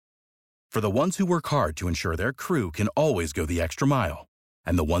For the ones who work hard to ensure their crew can always go the extra mile,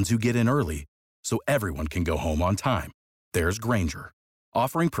 and the ones who get in early so everyone can go home on time, there's Grainger,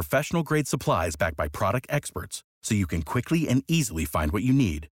 offering professional-grade supplies backed by product experts so you can quickly and easily find what you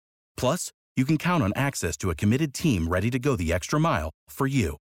need. Plus, you can count on access to a committed team ready to go the extra mile for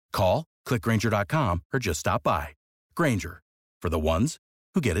you. Call, click Grainger.com, or just stop by. Grainger, for the ones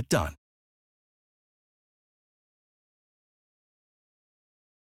who get it done.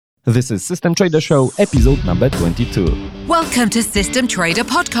 This is System Trader Show, episode number 22. Welcome to System Trader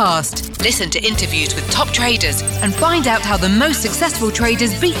Podcast. Listen to interviews with top traders and find out how the most successful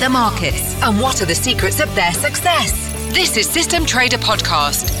traders beat the markets and what are the secrets of their success. This is System Trader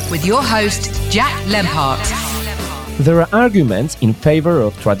Podcast with your host, Jack Lempart. There are arguments in favor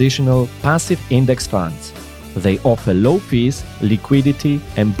of traditional passive index funds. They offer low fees, liquidity,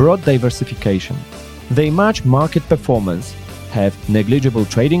 and broad diversification. They match market performance, have negligible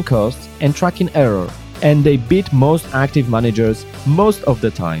trading costs and tracking error, and they beat most active managers most of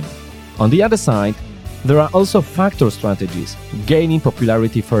the time. On the other side, there are also factor strategies gaining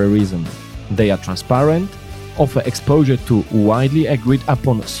popularity for a reason. They are transparent, offer exposure to widely agreed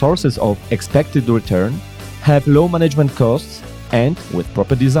upon sources of expected return, have low management costs, and, with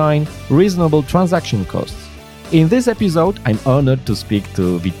proper design, reasonable transaction costs. In this episode, I'm honored to speak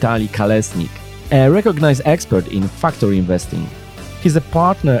to Vitaly Kalesnik, a recognized expert in factor investing. He's a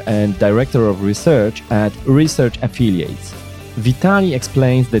partner and director of research at Research Affiliates. Vitaly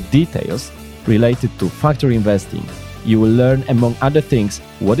explains the details related to factor investing. You will learn, among other things,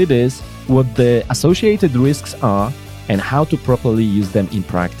 what it is, what the associated risks are, and how to properly use them in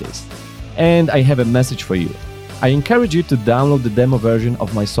practice. And I have a message for you. I encourage you to download the demo version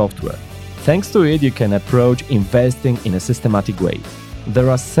of my software. Thanks to it, you can approach investing in a systematic way.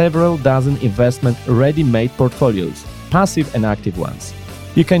 There are several dozen investment ready-made portfolios, passive and active ones.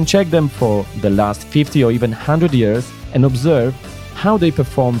 You can check them for the last 50 or even 100 years and observe how they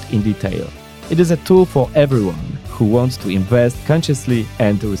performed in detail. It is a tool for everyone who wants to invest consciously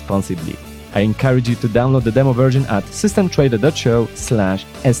and responsibly. I encourage you to download the demo version at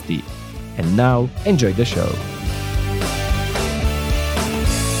systemtrader.show/st. And now, enjoy the show.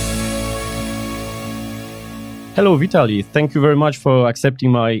 Hello, Vitaly. Thank you very much for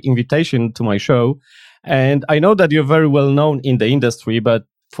accepting my invitation to my show. And I know that you're very well known in the industry, but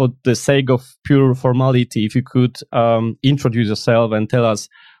for the sake of pure formality, if you could introduce yourself and tell us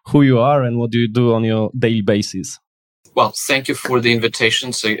who you are and what do you do on your daily basis. Well, thank you for the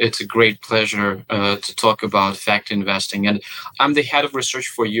invitation. So it's a great pleasure to talk about factor investing. And I'm the head of research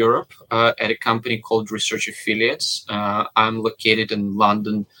for Europe at a company called Research Affiliates. I'm located in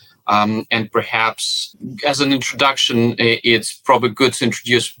London. And perhaps as an introduction, it's probably good to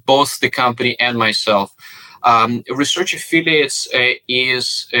introduce both the company and myself. Research Affiliates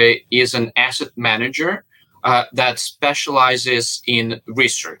is an asset manager that specializes in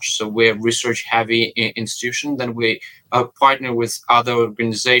research. So we're a research-heavy institution. Then we partner with other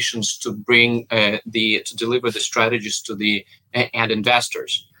organizations to bring to deliver the strategies to the end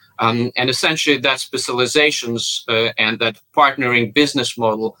investors. And essentially, that specializations and that partnering business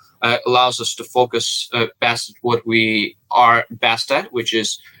model allows us to focus best at what we are best at, which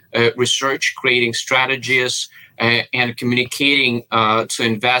is research, creating strategies, and communicating to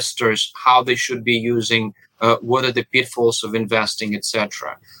investors how they should be using, what are the pitfalls of investing,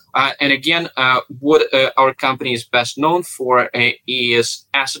 etc. And again, what our company is best known for is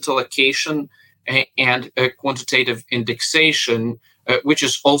asset allocation and quantitative indexation, which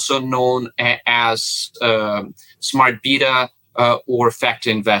is also known as smart beta or factor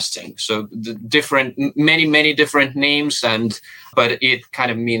investing. So the many different names, but it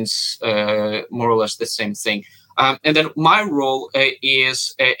kind of means more or less the same thing. And then my role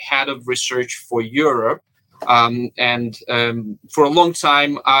is head of research for Europe. And for a long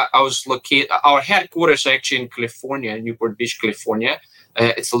time, I was located. Our headquarters are actually in California, Newport Beach, California.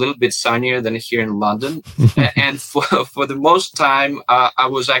 It's a little bit sunnier than here in London. And for the most time, I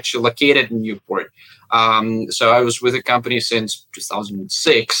was actually located in Newport. So I was with the company since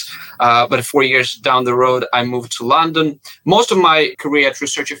 2006. But 4 years down the road, I moved to London. Most of my career at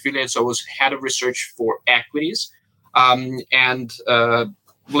Research Affiliates, I was head of research for equities. And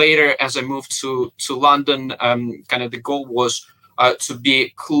later, as I moved to London, kind of the goal was to be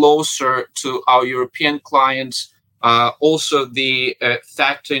closer to our European clients. Also, the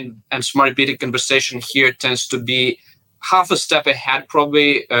factor and smart beta conversation here tends to be half a step ahead,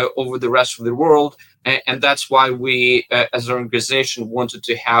 probably over the rest of the world. And that's why we, as an organization, wanted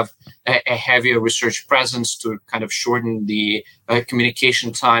to have a heavier research presence to kind of shorten the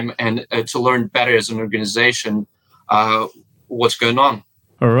communication time and to learn better as an organization what's going on.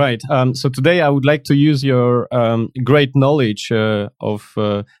 All right. So today I would like to use your great knowledge of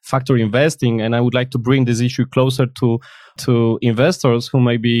factor investing, and I would like to bring this issue closer to investors who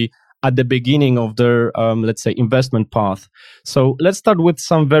may be at the beginning of their, let's say, investment path. So let's start with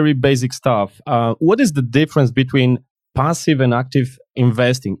some very basic stuff. What is the difference between passive and active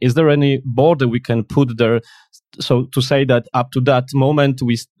investing? Is there any border we can put there? So to say that up to that moment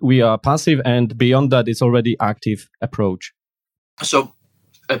we are passive, and beyond that it's already active approach. So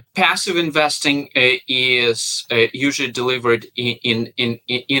passive investing is usually delivered in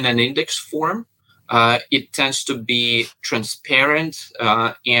an index form. It tends to be transparent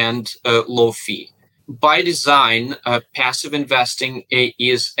and low fee. By design, passive investing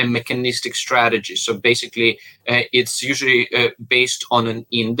is a mechanistic strategy. So basically, it's usually based on an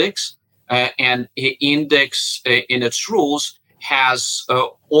index, and the index in its rules has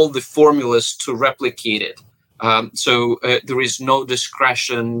all the formulas to replicate it. So there is no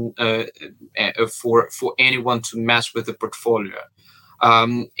discretion for anyone to mess with the portfolio.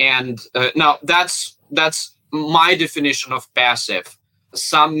 Now that's my definition of passive.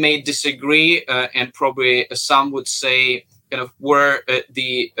 Some may disagree, and probably some would say kind of where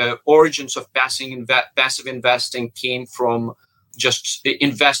the origins of passive investing came from, just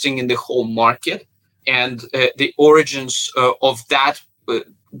investing in the whole market, and the origins of that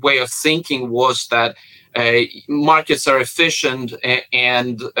way of thinking was that markets are efficient,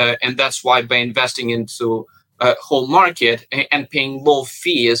 and that's why by investing into a whole market and paying low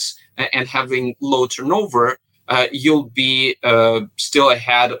fees and having low turnover, you'll be still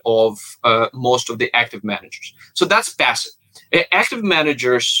ahead of most of the active managers. So that's passive. Active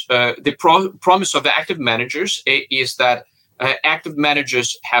managers, the promise of active managers is that active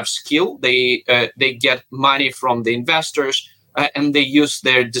managers have skill. They get money from the investors, and they use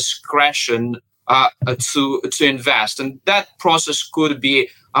their discretion to invest. And that process could be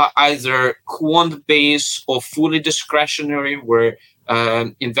either quant-based or fully discretionary, where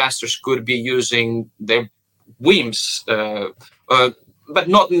investors could be using their whims, but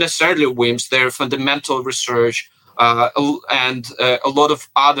not necessarily whims, their fundamental research and a lot of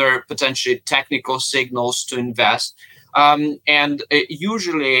other potentially technical signals to invest. And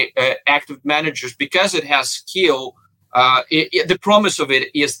usually active managers, because it has skill, the promise of it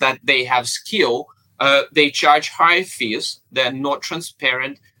is that they have skill. They charge high fees, they're not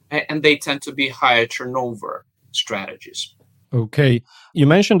transparent, and they tend to be higher turnover strategies. Okay. You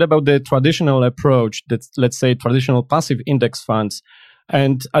mentioned about the traditional approach, that's, let's say, traditional passive index funds.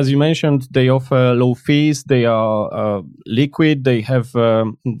 And as you mentioned, they offer low fees, they are liquid, they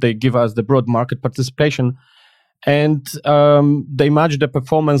give us the broad market participation, and they match the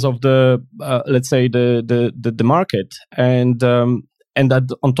performance of the, let's say, the market. And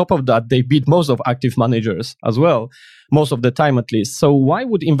that on top of that, they beat most of active managers as well, most of the time at least. So why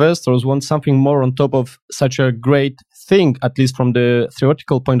would investors want something more on top of such a great thing, at least from the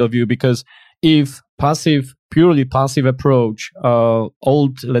theoretical point of view? Because if purely passive approach,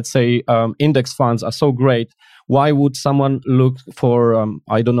 old, let's say, index funds are so great, why would someone look for,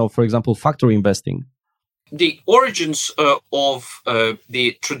 I don't know, for example, factor investing? The origins of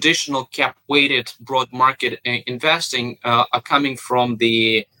the traditional cap-weighted broad market investing are coming from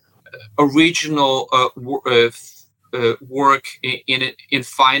the original work in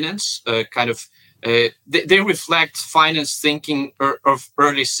finance. They reflect finance thinking of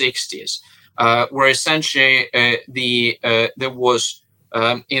early 60s, where essentially there was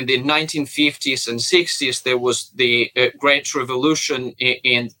in the 1950s and 60s there was the great revolution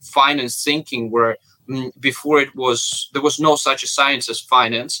in finance thinking, where before there was no such a science as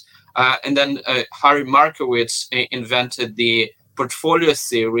finance, and then Harry Markowitz invented the portfolio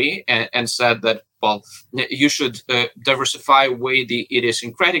theory and said that, well, you should diversify away the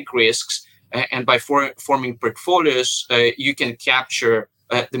idiosyncratic risks, and by forming portfolios you can capture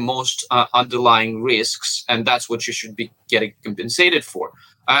the most underlying risks, and that's what you should be getting compensated for.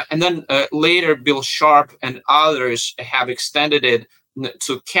 And then later Bill Sharpe and others have extended it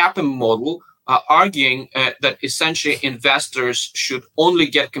to CAPM model, arguing that essentially investors should only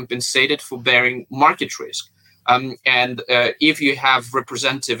get compensated for bearing market risk. And if you have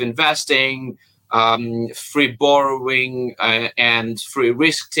representative investing, free borrowing, and free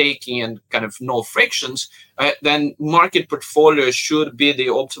risk taking, and kind of no frictions, then market portfolio should be the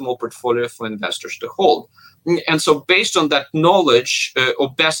optimal portfolio for investors to hold. And so based on that knowledge,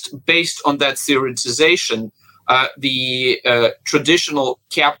 or based on that theoretization, the traditional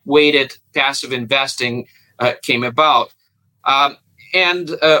cap-weighted passive investing came about.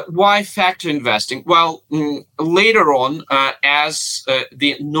 And why factor investing? Well, later on, as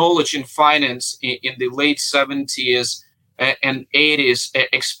the knowledge in finance in the late 70s and 80s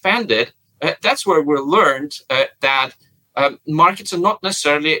expanded, that's where we learned that markets are not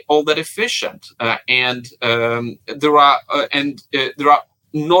necessarily all that efficient, and there are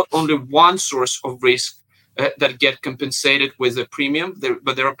not only one source of risk that get compensated with a premium,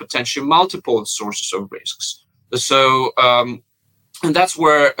 but there are potentially multiple sources of risks. So, and that's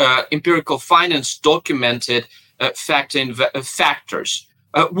where empirical finance documented factors.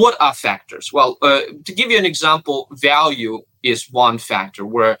 What are factors? Well, to give you an example, value is one factor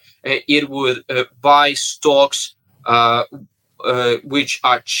where it would buy stocks which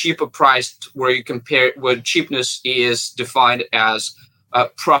are cheaper priced, where you compare, where cheapness is defined as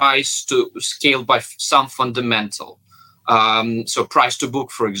price to scale by some fundamental. So price to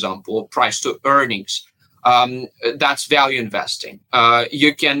book, for example, or price to earnings. That's value investing.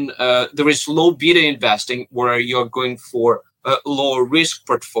 There is low beta investing where you're going for lower risk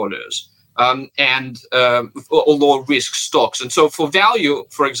portfolios and lower risk stocks. And so for value,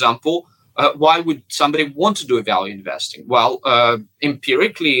 for example, why would somebody want to do value investing? Well,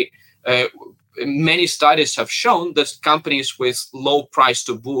 empirically, many studies have shown that companies with low price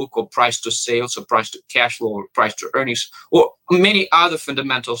to book or price to sales or price to cash flow or price to earnings or many other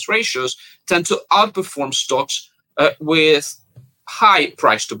fundamentals ratios tend to outperform stocks with high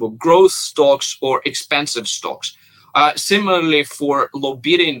price to book, growth stocks or expensive stocks. Similarly, for low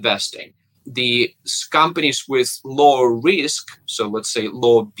beta investing, the companies with lower risk, so let's say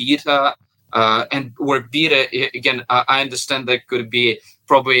low beta, and where beta, again, I understand that could be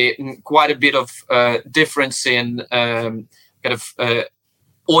probably quite a bit of difference in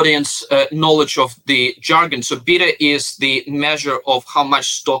audience knowledge of the jargon. So beta is the measure of how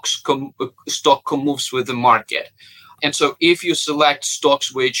much stock moves with the market. And so if you select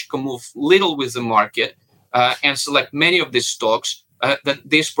stocks which can move little with the market and select many of these stocks, that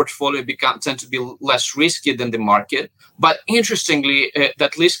this portfolio tend to be less risky than the market. But interestingly,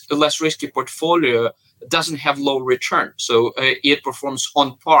 that less risky portfolio doesn't have low return. So it performs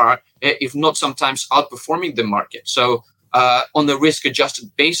on par, if not sometimes outperforming the market. So on the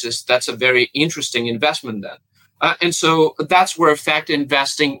risk-adjusted basis, that's a very interesting investment then. And so that's where factor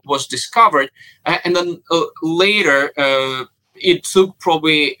investing was discovered. And then later, it took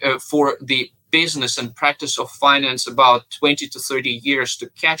probably for the business and practice of finance about 20 to 30 years to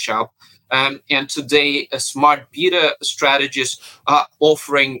catch up. And today, smart beta strategies are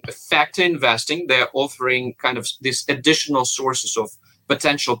offering factor investing. They're offering kind of these additional sources of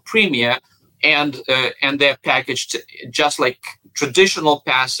potential premia, and they're packaged just like traditional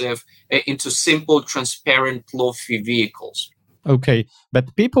passive into simple, transparent, low-fee vehicles. Okay,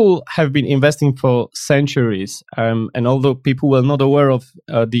 but people have been investing for centuries, and although people were not aware of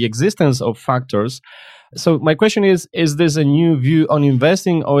the existence of factors, so my question is this a new view on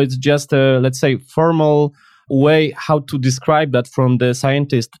investing, or it's just a, let's say, formal way how to describe that from the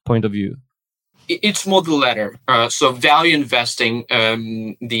scientist point of view? It's more the latter. So value investing,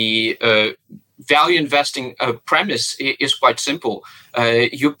 value investing premise is quite simple.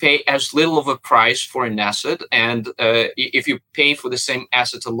 You pay as little of a price for an asset, and if you pay for the same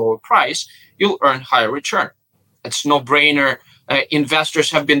asset at a lower price, you'll earn higher return. It's no-brainer.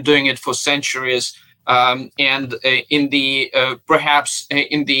 Investors have been doing it for centuries, and in the perhaps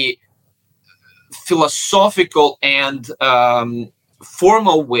in the philosophical and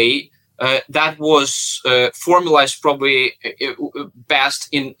formal way, that was formalized probably best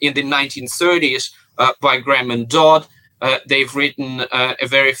in the 1930s by Graham and Dodd. They've written a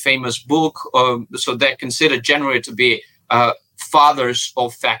very famous book, so they're considered generally to be fathers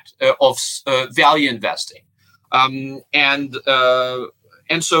of value investing. And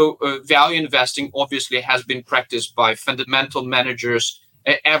so value investing obviously has been practiced by fundamental managers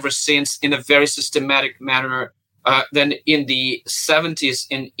ever since in a very systematic manner. Then in the 70s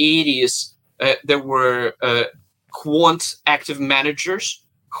and 80s, there were quant active managers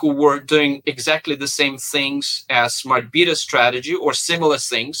who were doing exactly the same things as smart beta strategy or similar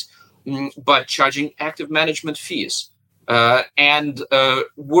things, but charging active management fees. And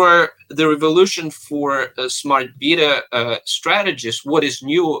where the revolution for smart beta strategies, what is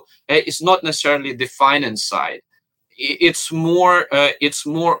new is not necessarily the finance side. It's more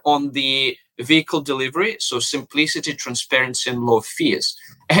on the vehicle delivery, so simplicity, transparency, and low fees.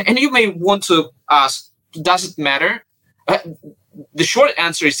 And you may want to ask, does it matter? The short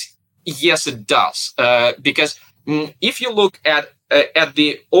answer is yes, it does. Because if you look at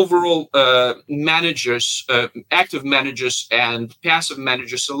the overall managers, active managers and passive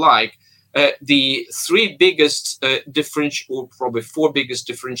managers alike, the three biggest or probably four biggest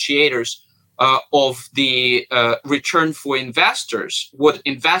differentiators of the return for investors, what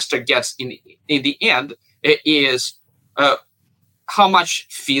investor gets in the end is how much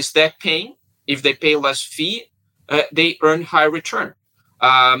fees they're paying. If they pay less fee, they earn higher return.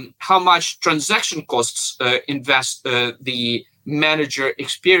 How much transaction costs the manager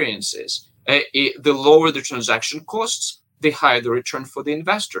experiences. The lower the transaction costs, the higher the return for the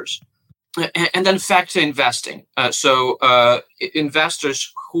investors. And then factor investing. So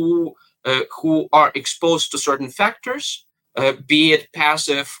investors who are exposed to certain factors, be it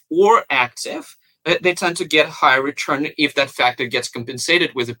passive or active, they tend to get higher return if that factor gets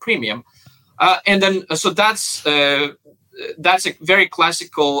compensated with a premium. And then, so that's a very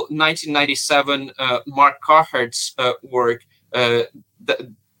classical 1997 Mark Carhart's work.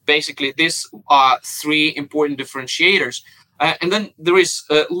 Basically, these are three important differentiators. And then there is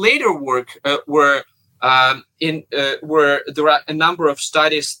later work where there are a number of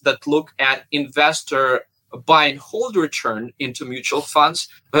studies that look at investor buy and hold return into mutual funds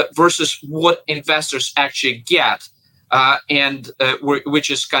versus what investors actually get, which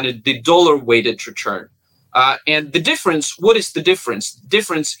is kind of the dollar weighted return. And the difference, what is the difference? The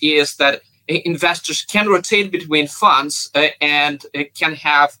difference is that investors can rotate between funds and can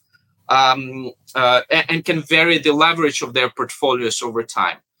have and can vary the leverage of their portfolios over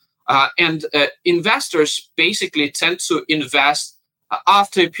time. And investors basically tend to invest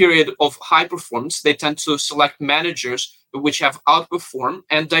after a period of high performance. They tend to select managers which have outperformed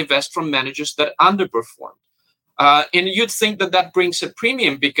and divest from managers that underperform. And you'd think that brings a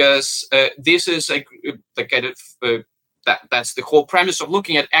premium because this is the kind of that's the whole premise of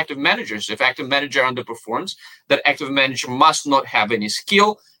looking at active managers. If active manager underperforms, that active manager must not have any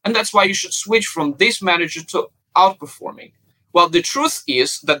skill, and that's why you should switch from this manager to outperforming. Well, the truth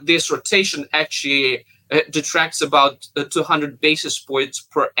is that this rotation actually detracts about 200 basis points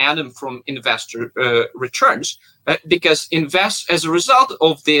per annum from investor returns because as a result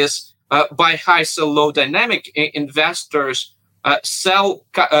of this buy high, sell low dynamic, investors sell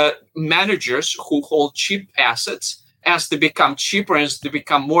managers who hold cheap assets. As they become cheaper, as they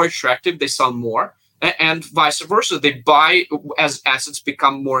become more attractive, they sell more, and vice versa. They buy as assets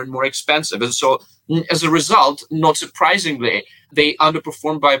become more and more expensive. And so as a result, not surprisingly, they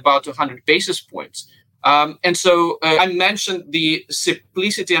underperform by about 100 basis points. And so I mentioned the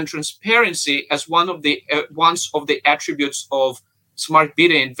simplicity and transparency as one of the attributes of smart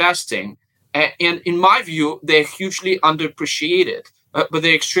beta investing. And in my view, they're hugely underappreciated, but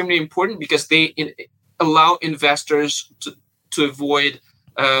they're extremely important because they allow investors to avoid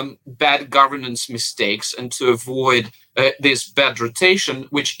bad governance mistakes and to avoid this bad rotation,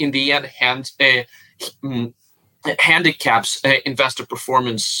 which in the end handicaps investor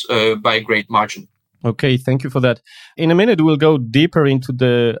performance by a great margin. Okay, thank you for that. In a minute, we'll go deeper into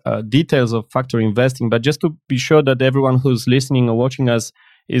the details of factor investing, but just to be sure that everyone who's listening or watching us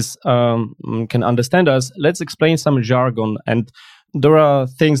can understand us, let's explain some jargon. And there are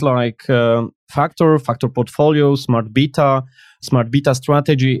things like factor portfolio, smart beta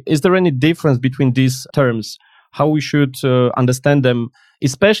strategy. Is there any difference between these terms? How we should understand them,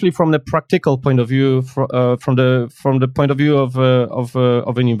 especially from the practical point of view, from the point of view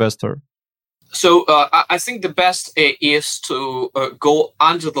of an investor? So I think the best is to go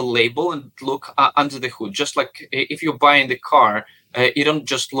under the label and look under the hood. Just like if you're buying the car, you don't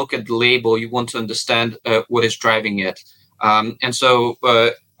just look at the label. You want to understand what is driving it. And so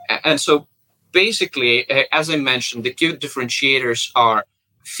basically, as I mentioned, the key differentiators are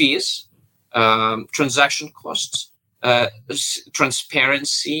fees, transaction costs,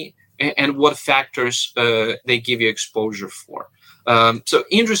 transparency, and what factors they give you exposure for. So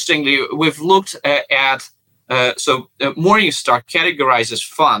interestingly, we've looked at Morningstar categorizes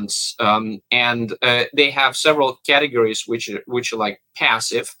funds, and they have several categories which are like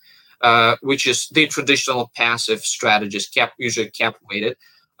passive, which is the traditional passive strategies, usually cap weighted.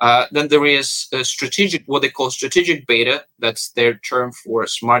 Then there is strategic, what they call strategic beta. That's their term for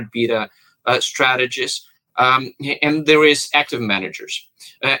smart beta strategies. And there is active managers.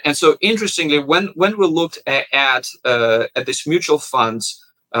 And so interestingly, when we looked at these mutual funds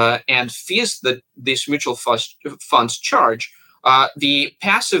and fees that these mutual funds charge, the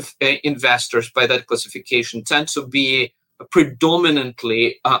passive investors by that classification tend to be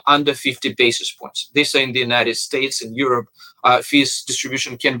predominantly under 50 basis points. This in the United States and Europe, fees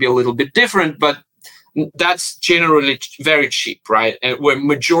distribution can be a little bit different, but that's generally very cheap, right? And where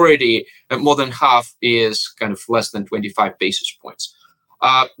majority, more than half, is kind of less than 25 basis points.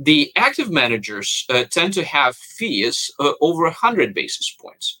 The active managers tend to have fees over 100 basis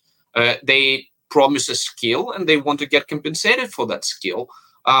points. They promise a skill and they want to get compensated for that skill,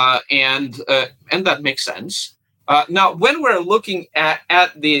 and that makes sense. Now, when we're looking at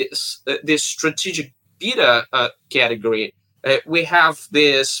this strategic beta category, we have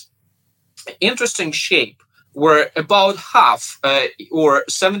this interesting shape where about half or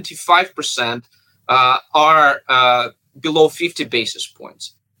 75% are below 50 basis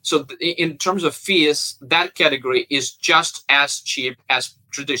points. So in terms of fees, that category is just as cheap as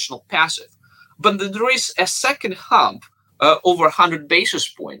traditional passive. But there is a second hump over 100 basis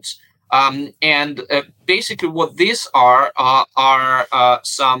points. And basically what these are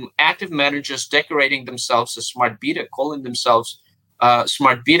some active managers decorating themselves as smart beta, calling themselves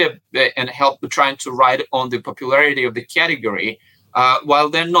smart beta, and trying to ride on the popularity of the category, while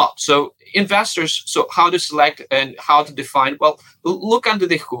they're not. So investors, so how to select and how to define? Well, look under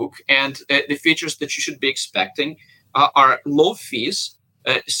the hook, and the features that you should be expecting are low fees,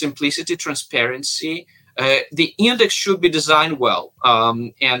 simplicity, transparency. The index should be designed well,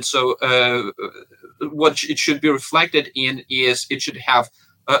 and so what it should be reflected in is it should have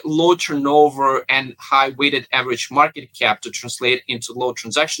low turnover and high weighted average market cap to translate into low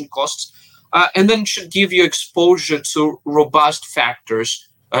transaction costs, and then should give you exposure to robust factors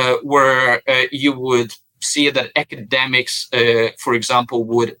where you would see that academics, for example,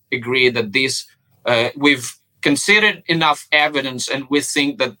 would agree that we've considered enough evidence, and we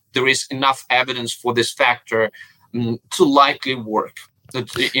think that there is enough evidence for this factor to likely work.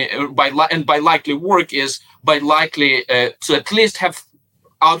 By likely work is by likely to at least have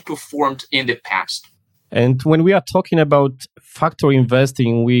outperformed in the past. And when we are talking about factor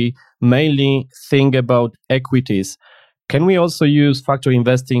investing, we mainly think about equities. Can we also use factor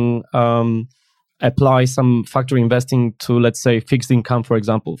investing, apply some factor investing to, let's say, fixed income, for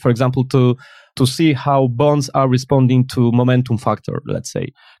example? For example, to see how bonds are responding to momentum factor, let's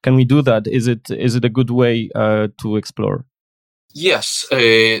say. Can we do that? Is it a good way to explore? Yes,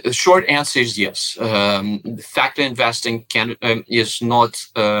 the short answer is yes. Factor investing is not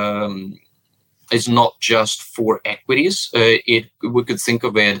just for equities. We could think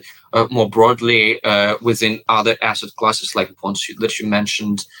of it more broadly within other asset classes like bonds that you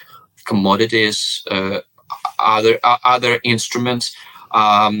mentioned, commodities, other instruments,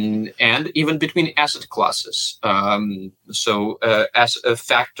 and even between asset classes. As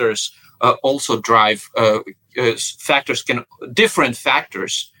factors also drive. Different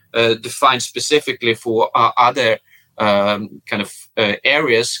factors defined specifically for other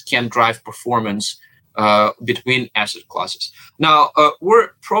areas can drive performance between asset classes. Now,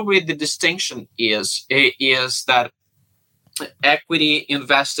 where probably the distinction is that equity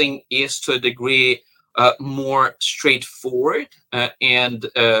investing is to a degree more straightforward, and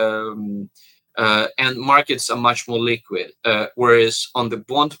markets are much more liquid. Whereas on the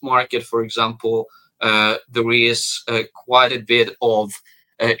bond market, for example, there is quite a bit of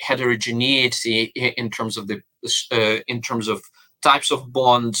heterogeneity in terms of types of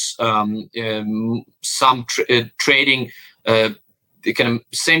bonds. Some trading, the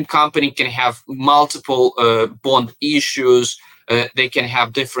same company can have multiple bond issues. They can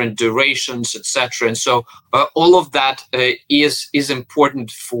have different durations, etc. And so all of that is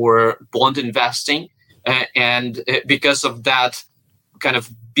important for bond investing, and because of that kind of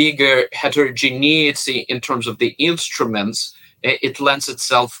bigger heterogeneity in terms of the instruments, it lends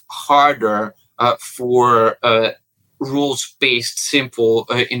itself harder for rules-based, simple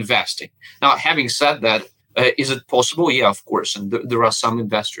investing. Now, having said that, is it possible? Yeah, of course, and there are some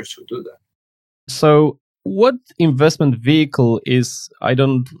investors who do that. So, what investment vehicle is, I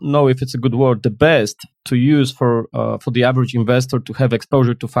don't know if it's a good word, the best to use for the average investor to have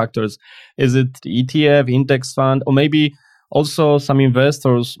exposure to factors? Is it ETF, index fund, or maybe also some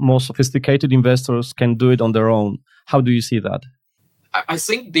investors, more sophisticated investors, can do it on their own? How do you see that? I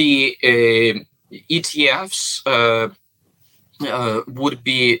think the ETFs would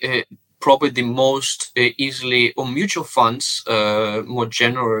be probably the most easily, or mutual funds more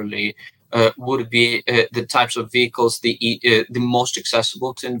generally, would be the types of vehicles the most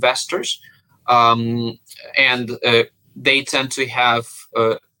accessible to investors, and they tend to have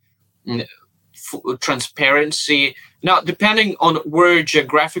transparency. Now, depending on where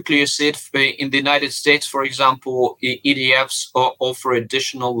geographically you sit, in the United States, for example, ETFs offer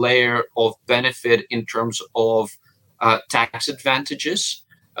additional layer of benefit in terms of tax advantages,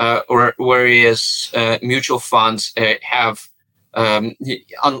 or whereas mutual funds have,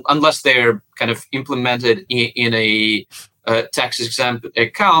 unless they're kind of implemented in a tax-exempt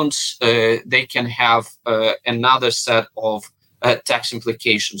accounts, they can have another set of tax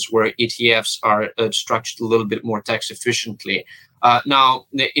implications where ETFs are structured a little bit more tax efficiently. Now,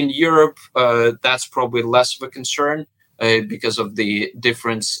 in Europe, that's probably less of a concern because of the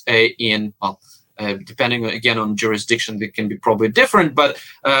difference in Depending again on jurisdiction, they can be probably different, but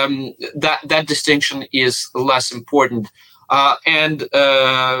that distinction is less important. And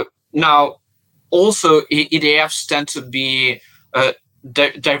now, also ETFs tend to be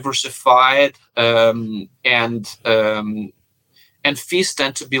diversified, and fees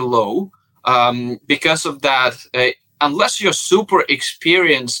tend to be low. Because of that, unless you're super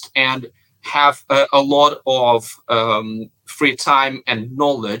experienced and have a lot of free time and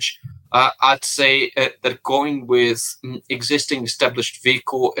knowledge, I'd say that going with existing established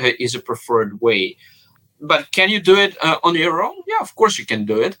vehicle is a preferred way. But can you do it on your own? Yeah, of course you can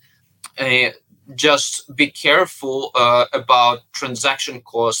do it. Just be careful about transaction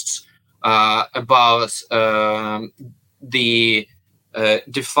costs, about the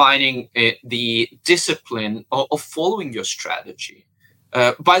defining the discipline of following your strategy.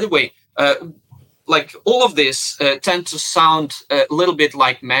 By the way, like all of this tend to sound a little bit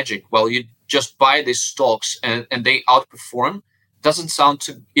like magic. Well, you just buy these stocks and they outperform. Doesn't sound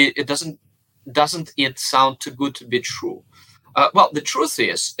it sound too good to be true? Well, the truth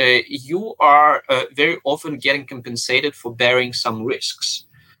is, you are very often getting compensated for bearing some risks,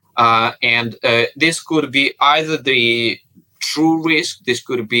 and this could be either the true risk. This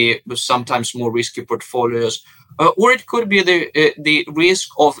could be sometimes more risky portfolios. Or it could be the risk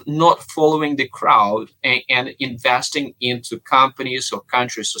of not following the crowd and investing into companies or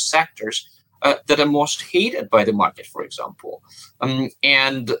countries or sectors that are most hated by the market, for example.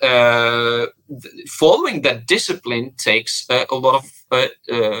 And following that discipline takes a lot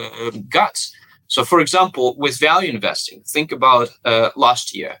of guts. So, for example, with value investing, think about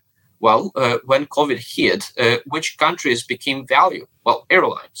last year. Well, when COVID hit, which countries became value? Well,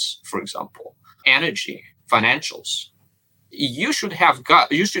 airlines, for example, energy, financials. You should have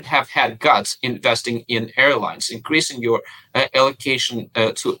had guts investing in airlines, increasing your allocation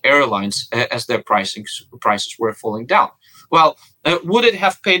to airlines as their prices were falling down. Well, would it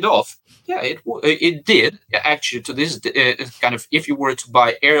have paid off? Yeah, it did actually. To this kind of, if you were to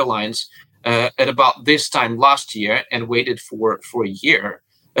buy airlines at about this time last year and waited for a year,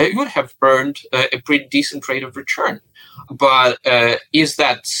 you would have earned a pretty decent rate of return. But is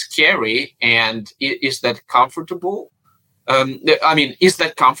that scary and is that comfortable? Is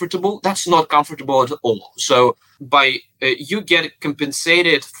that comfortable? That's not comfortable at all. So you get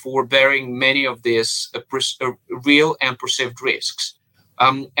compensated for bearing many of these real and perceived risks.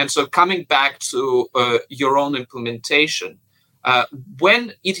 And so coming back to your own implementation,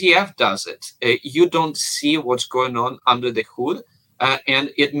 when ETF does it, you don't see what's going on under the hood. And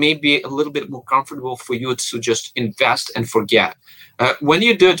it may be a little bit more comfortable for you to just invest and forget. When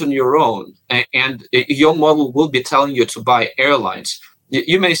you do it on your own, and your model will be telling you to buy airlines,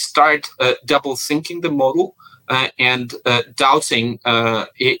 you may start double thinking the model and doubting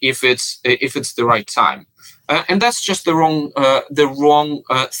if it's the right time, and that's just the wrong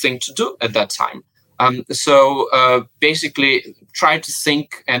thing to do at that time. So basically, try to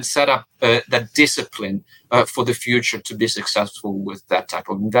think and set up that discipline for the future to be successful with that type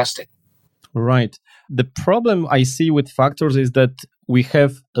of investing. Right. The problem I see with factors is that we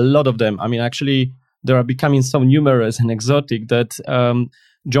have a lot of them. I mean, actually, they are becoming so numerous and exotic that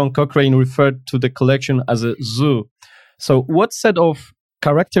John Cochrane referred to the collection as a zoo. So what set of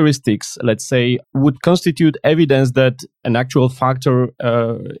characteristics, let's say, would constitute evidence that an actual factor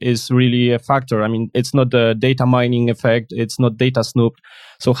is really a factor? I mean, it's not the data mining effect, it's not data snoop.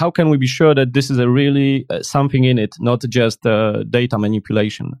 So how can we be sure that this is a really something in it, not just data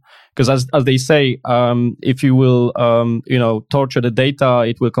manipulation? Because as they say, if you will, torture the data,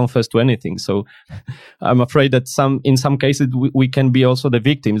 it will confess to anything. So I'm afraid that in some cases we can be also the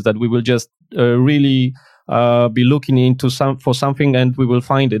victims, that we will just really be looking into for something and we will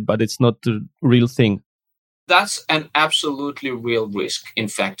find it, but it's not the real thing. That's an absolutely real risk in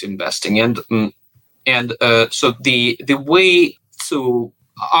fact investing, and so the way to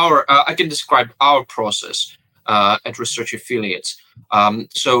I can describe our process at Research Affiliates.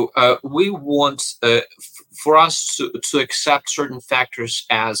 So we want for us to accept certain factors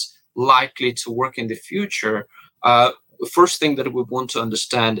as likely to work in the future. First thing that we want to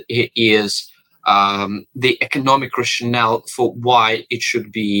understand is the economic rationale for why it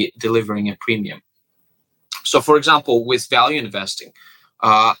should be delivering a premium. So, for example, with value investing,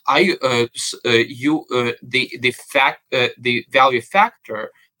 the value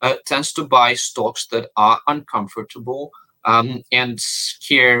factor tends to buy stocks that are uncomfortable and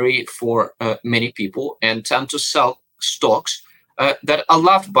scary for many people, and tend to sell stocks that are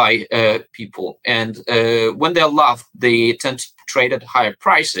loved by people. And when they're loved, they tend to trade at higher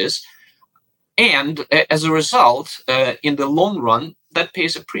prices. And as a result, in the long run, that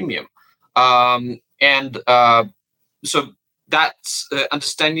pays a premium. So that's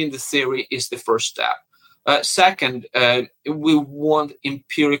understanding the theory is the first step. Second, we want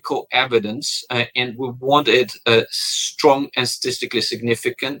empirical evidence, and we want it strong and statistically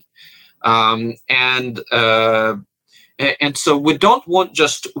significant. And so we don't want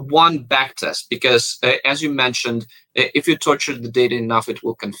just one backtest because, as you mentioned, if you torture the data enough, it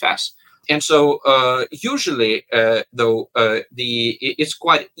will confess. And so usually, though, it's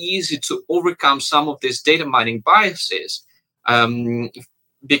quite easy to overcome some of these data mining biases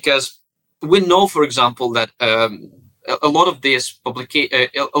because we know, for example, that a lot of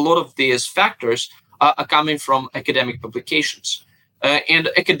these factors are coming from academic publications. And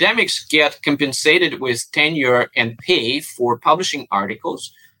academics get compensated with tenure and pay for publishing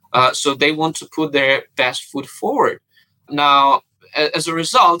articles. So they want to put their best foot forward. Now, as a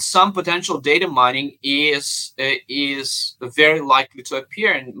result, some potential data mining is very likely to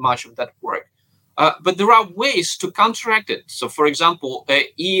appear in much of that work. But there are ways to counteract it. So, for example,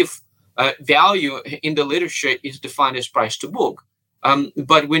 if value in the literature is defined as price to book,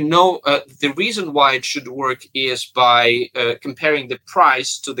 but we know the reason why it should work is by comparing the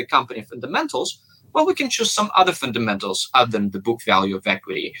price to the company fundamentals. Well, we can choose some other fundamentals other than the book value of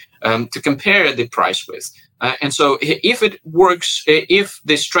equity to compare the price with. And so if it works, if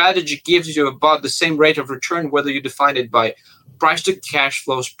the strategy gives you about the same rate of return, whether you define it by price to cash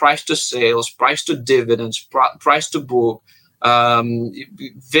flows, price to sales, price to dividends, price to book,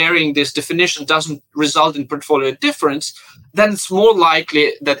 varying this definition doesn't result in portfolio difference, then it's more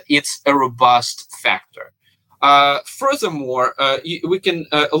likely that it's a robust factor. Furthermore, we can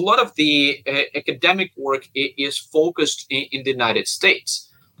a lot of the academic work is focused in the United States.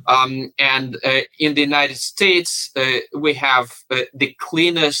 And in the United States, we have the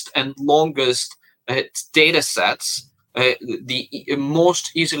cleanest and longest data sets, the most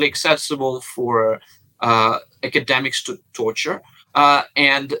easily accessible for academics to torture.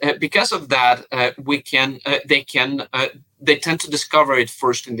 And because of that, they tend to discover it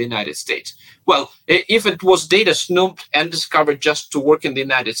first in the United States. Well, if it was data snooped and discovered just to work in the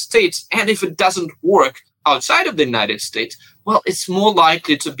United States, and if it doesn't work outside of the United States, well, it's more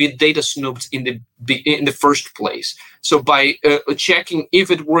likely to be data snooped in the first place. So by checking if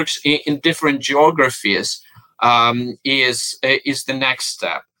it works in different geographies is the next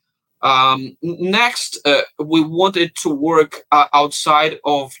step. Next, we want it to work outside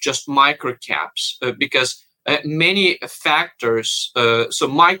of just microcaps because many factors, so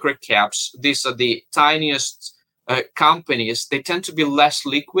microcaps, these are the tiniest companies, they tend to be less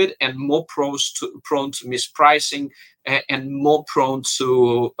liquid and more prone to mispricing and more prone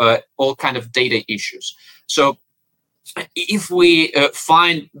to all kind of data issues. So if we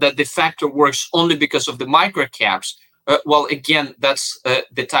find that the factor works only because of the microcaps, well, again, that's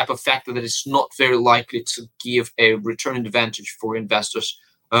the type of factor that is not very likely to give a return advantage for investors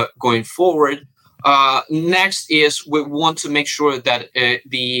going forward. Next is we want to make sure that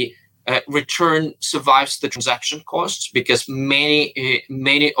the return survives the transaction costs, because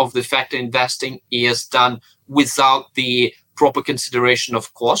many of the factor investing is done without the proper consideration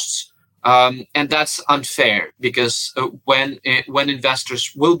of costs. And that's unfair because when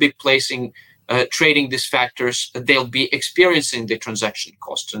investors will be trading these factors, they'll be experiencing the transaction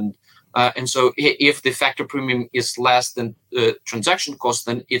cost. And so if the factor premium is less than transaction cost,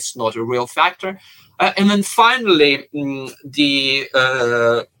 then it's not a real factor. And then finally,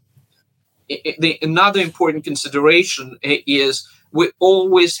 another important consideration is we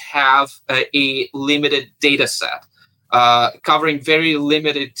always have a limited data set covering very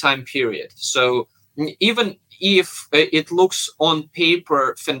limited time period. So even if it looks on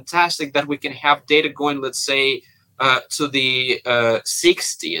paper fantastic that we can have data going, let's say, to the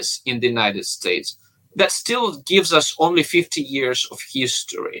 60s in the United States, that still gives us only 50 years of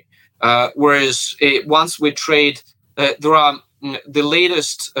history. Whereas once we trade, there are the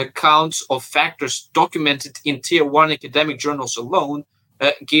latest counts of factors documented in tier 1 academic journals alone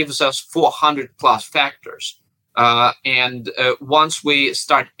gives us 400 plus factors. And once we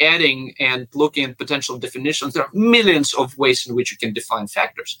start adding and looking at potential definitions, there are millions of ways in which you can define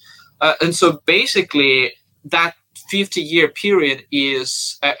factors. And so basically that 50-year period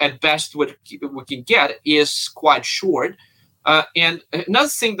is at best what we can get is quite short. And another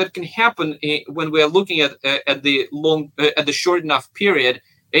thing that can happen when we are looking at the short enough period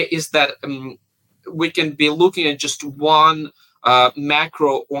is that we can be looking at just one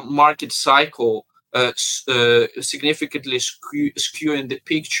macro or market cycle significantly skewing the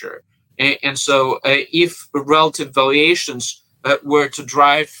picture. And so if relative valuations were to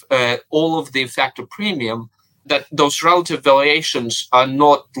drive all of the factor premium, that those relative valuations are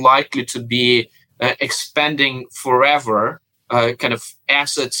not likely to be expanding forever. Kind of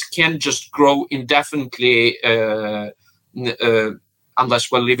assets can just grow indefinitely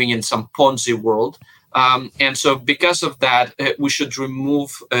unless we're living in some Ponzi world. And so because of that, we should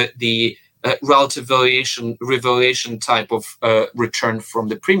remove the relative revaluation type of return from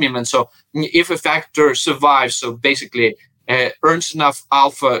the premium. And so if a factor survives, so basically earns enough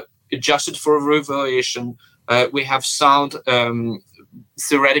alpha adjusted for revaluation, we have sound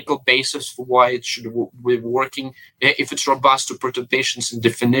theoretical basis for why it should be working. If it's robust to perturbations and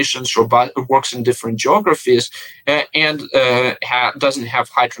definitions, works in different geographies, and doesn't have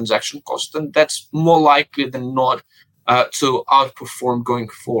high transaction costs, then that's more likely than not to outperform going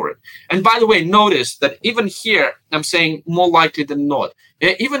forward. And by the way, notice that even here, I'm saying more likely than not.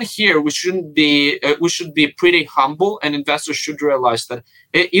 Even here, we should be pretty humble, and investors should realize that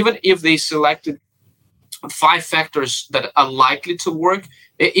even if they selected 5 factors that are likely to work,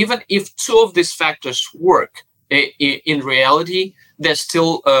 even if 2 of these factors work, in reality, they're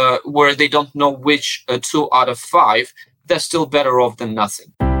still where they don't know which 2 out of 5, they're still better off than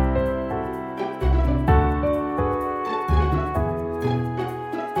nothing.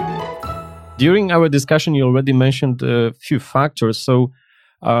 During our discussion, you already mentioned a few factors. So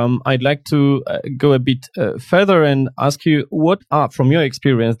I'd like to go a bit further and ask you, what are, from your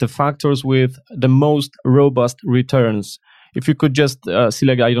experience, the factors with the most robust returns? If you could just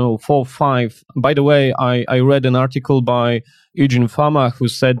select, 4 or 5. By the way, I read an article by Eugene Fama who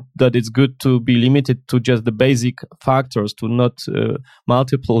said that it's good to be limited to just the basic factors, to not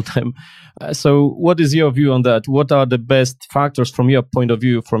multiple them. So what is your view on that? What are the best factors from your point of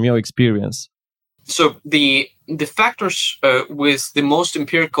view, from your experience? So the factors with the most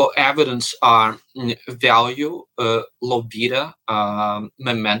empirical evidence are value, low beta,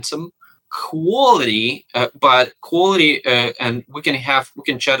 momentum, quality, but quality, and we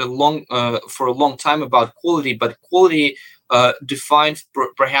can chat for a long time about quality, but quality defined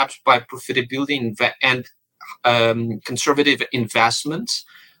perhaps by profitability and conservative investments.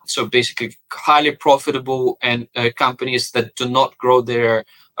 So basically, highly profitable and companies that do not grow their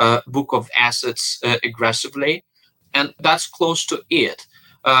book of assets aggressively, and that's close to it.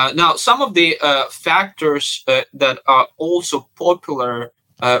 Now, some of the factors that are also popular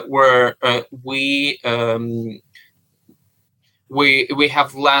where we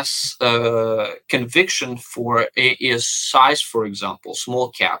have less conviction for is size, for example,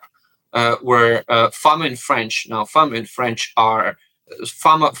 small cap, where Fama in French. Now, Fama in French are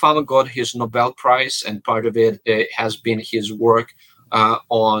Fama got his Nobel Prize, and part of it has been his work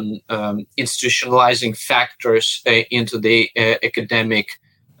on institutionalizing factors into the academic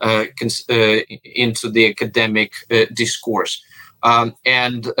discourse,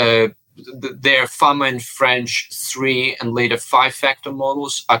 and their Fama in French 3 and later 5 factor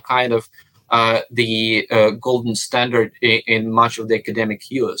models are kind of the golden standard in much of the academic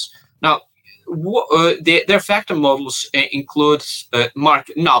use. Now, their factor models include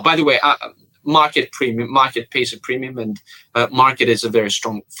market. Now, by the way, market premium, market pays a premium, and market is a very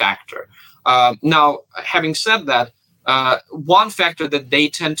strong factor. Now, having said that, one factor that they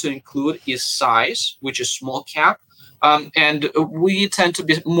tend to include is size, which is small cap. And we tend to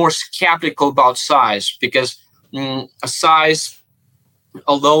be more skeptical about size because size,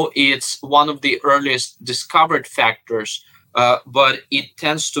 although it's one of the earliest discovered factors, but it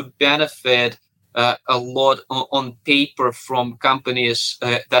tends to benefit a lot on paper from companies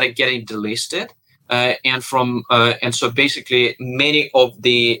that are getting delisted, and so basically many of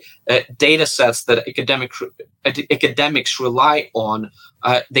the data sets that academics rely on,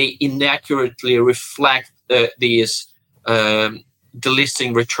 they inaccurately reflect these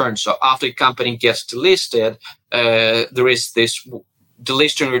delisting returns. So after a company gets delisted, there is this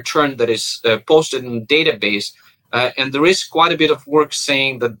delisting return that is posted in the database. And there is quite a bit of work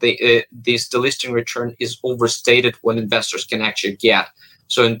saying that this delisting return is overstated when investors can actually get.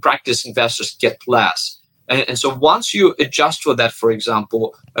 So in practice, investors get less. And so once you adjust for that, for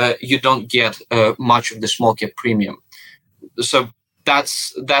example, you don't get much of the small cap premium. So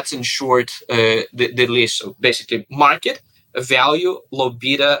that's in short the list. So basically market, value, low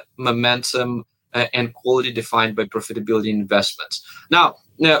beta, momentum, and quality defined by profitability investments. Now,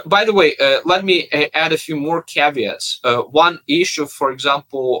 by the way, let me add a few more caveats. One issue, for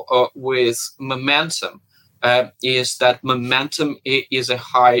example, with momentum is that momentum is a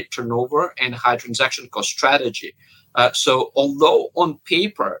high turnover and high transaction cost strategy. So although on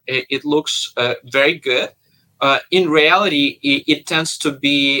paper it looks very good, in reality, it tends to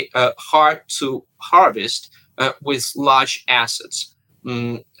be hard to harvest with large assets.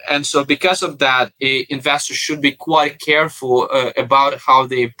 And so because of that, investors should be quite careful about how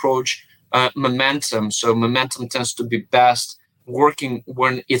they approach momentum. So momentum tends to be best working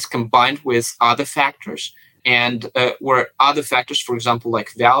when it's combined with other factors, and where other factors, for example,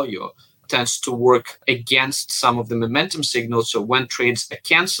 like value, tends to work against some of the momentum signals. So when trades are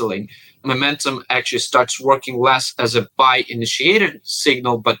canceling, momentum actually starts working less as a buy-initiated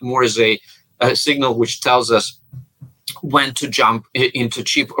signal, but more as a signal which tells us when to jump into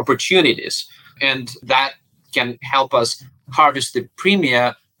cheap opportunities. And that can help us harvest the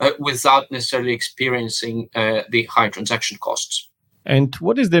premia without necessarily experiencing the high transaction costs. And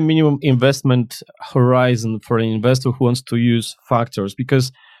what is the minimum investment horizon for an investor who wants to use factors?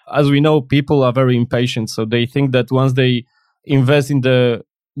 Because as we know, people are very impatient. So they think that once they invest in the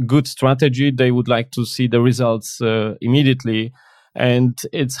good strategy, they would like to see the results immediately. And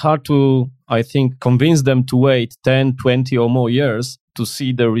it's hard to, I think, convince them to wait 10, 20 or more years to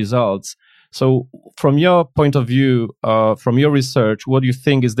see the results. So from your point of view, from your research, what do you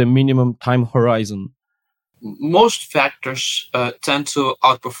think is the minimum time horizon? Most factors tend to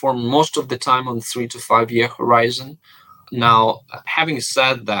outperform most of the time on 3 to 5 year horizon. Now, having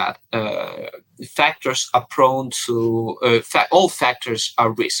said that, factors are prone to, all factors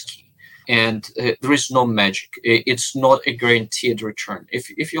are risky, and there is no magic. It's not a guaranteed return.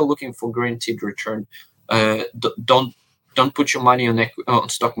 If you're looking for guaranteed return, don't put your money on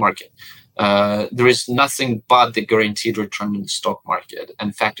stock market. There is nothing but the guaranteed return in the stock market,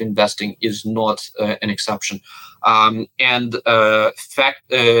 and factor investing is not an exception.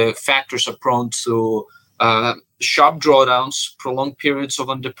 Factors are prone to sharp drawdowns, prolonged periods of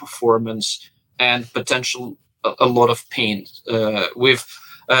underperformance, and potential a lot of pain. We've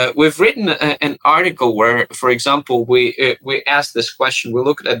written an article where, for example, we asked this question. We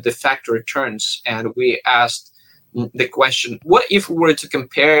looked at the factor returns, and we asked the question: what if we were to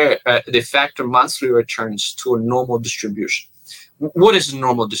compare the factor monthly returns to a normal distribution? What is a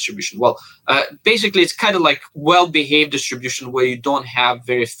normal distribution? Well, basically, it's kind of like well-behaved distribution where you don't have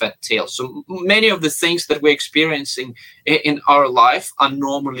very fat tails. So many of the things that we're experiencing in our life are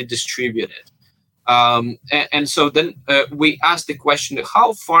normally distributed. And so then we asked the question,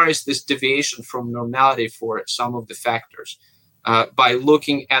 how far is this deviation from normality for some of the factors? By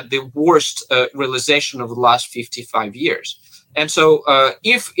looking at the worst realization of the last 55 years. And so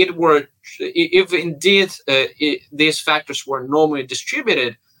if indeed these factors were normally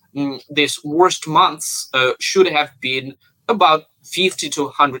distributed, these worst months should have been about 50 to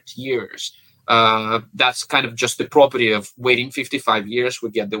 100 years. That's kind of just the property of waiting 55 years, we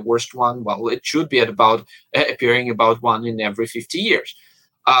get the worst one. Well, it should be at about appearing about one in every 50 years.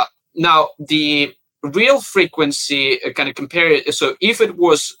 Now, the real frequency kind of compare it. So if it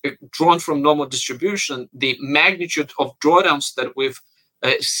was drawn from normal distribution, the magnitude of drawdowns that we've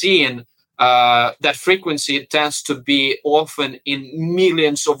seen, that frequency tends to be often in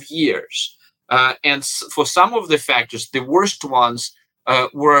millions of years. And for some of the factors, the worst ones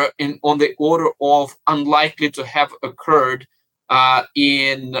were on the order of unlikely to have occurred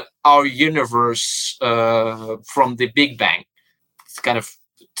in our universe from the Big Bang. It's kind of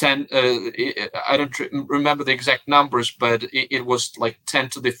 10, I don't remember the exact numbers, but it was like 10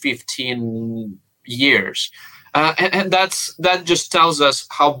 to the 15 years. And that just tells us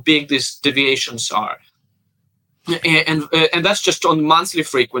how big these deviations are. And that's just on monthly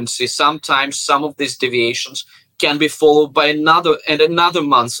frequency. Sometimes some of these deviations can be followed by another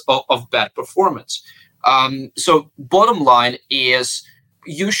month of bad performance. So bottom line is,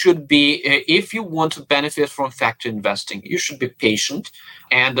 you should be, if you want to benefit from factor investing, you should be patient,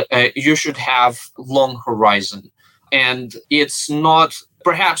 and you should have long horizon. And it's not,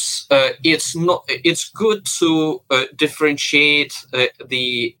 perhaps it's good to differentiate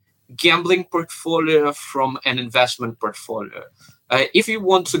the gambling portfolio from an investment portfolio. If you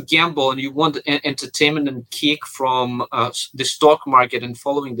want to gamble and you want entertainment and kick from the stock market and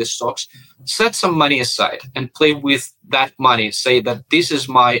following the stocks, set some money aside and play with that money. Say that this is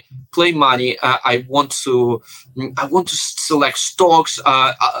my play money. I want to select stocks.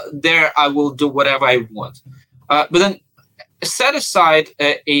 There, I will do whatever I want. But then set aside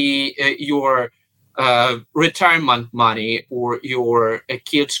your retirement money or your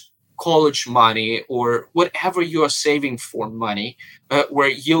kids' college money or whatever you are saving for money, where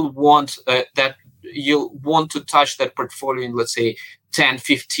you'll want to touch that portfolio in, let's say, 10,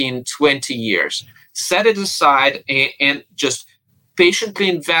 15, 20 years. Set it aside and just patiently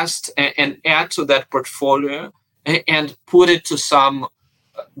invest and add to that portfolio and put it to some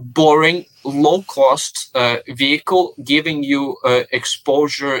boring, low-cost vehicle, giving you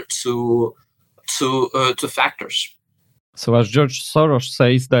exposure to factors. So as George Soros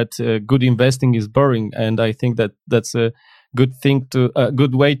says that good investing is boring, and I think that that's a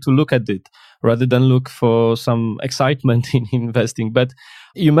good way to look at it rather than look for some excitement in investing. But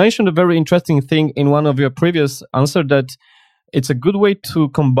you mentioned a very interesting thing in one of your previous answers, that it's a good way to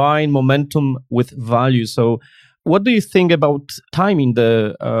combine momentum with value. So what do you think about timing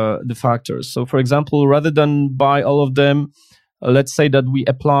the factors? So for example, rather than buy all of them, let's say that we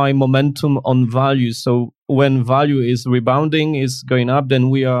apply momentum on value. So when value is rebounding, is going up, then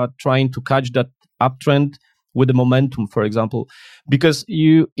we are trying to catch that uptrend with the momentum, for example. Because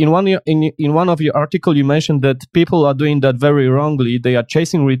you in one of your article, you mentioned that people are doing that very wrongly. They are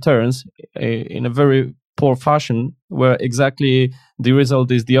chasing returns in a very poor fashion, where exactly the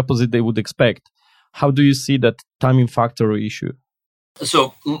result is the opposite they would expect. How do you see that timing factor issue?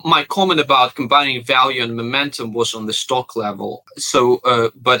 So my comment about combining value and momentum was on the stock level. So,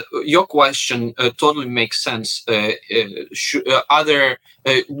 but your question totally makes sense.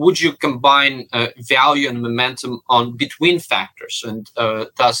 Would you combine value and momentum on between factors, and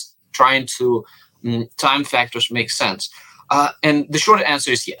thus trying to time factors make sense? And the short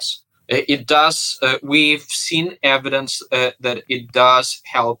answer is yes. It does. We've seen evidence that it does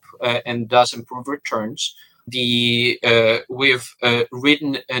help and does improve returns. We've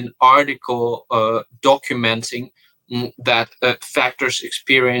written an article documenting that factors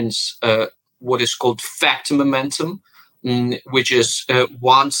experience what is called factor momentum, which is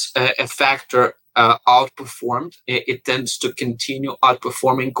once a factor outperformed, it tends to continue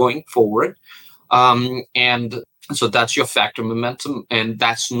outperforming going forward. And so that's your factor momentum, and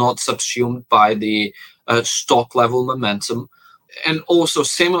that's not subsumed by the stock level momentum. And also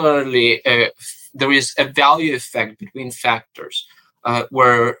similarly, there is a value effect between factors,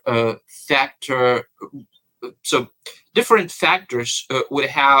 where different factors would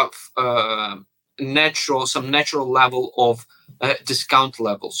have some natural level of discount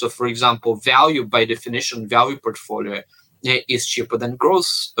level. So, for example, value by definition, value portfolio is cheaper than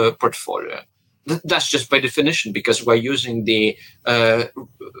growth portfolio. That's just by definition, because we're using the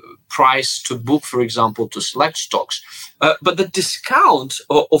price to book, for example, to select stocks. But the discount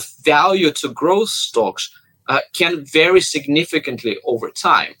of value to growth stocks can vary significantly over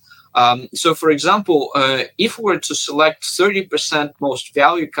time. So, for example, if we were to select 30% most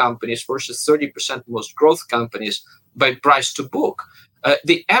value companies versus 30% most growth companies by price to book,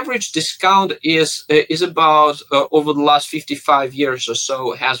 the average discount is about, over the last 55 years or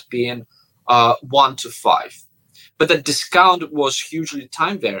so, has been 1 to 5. But the discount was hugely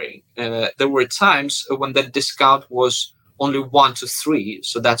time varying. There were times when that discount was only 1 to 3.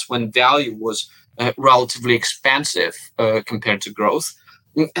 So that's when value was relatively expensive compared to growth.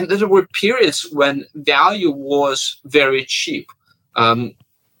 And there were periods when value was very cheap.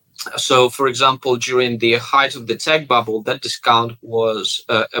 So, for example, during the height of the tech bubble, that discount was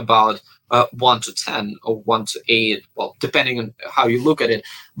about 1 to 10 or 1 to 8, well, depending on how you look at it.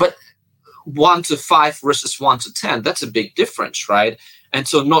 But 1 to 5 versus 1 to 10, that's a big difference, right? And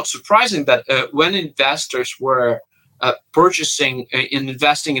so not surprising that when investors were purchasing and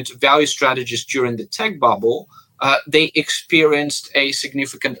investing into value strategies during the tech bubble, they experienced a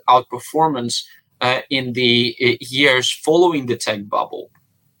significant outperformance in the years following the tech bubble.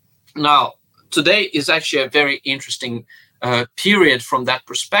 Now, today is actually a very interesting period from that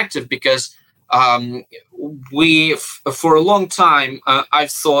perspective, because for a long time,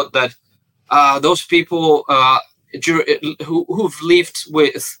 I've thought that those people who've lived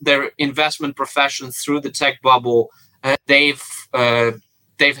with their investment profession through the tech bubble, they've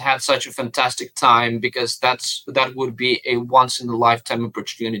had such a fantastic time, because that would be a once in a lifetime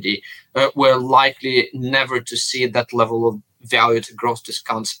opportunity. We're likely never to see that level of value to growth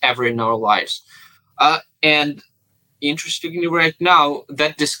discounts ever in our lives. And interestingly, right now,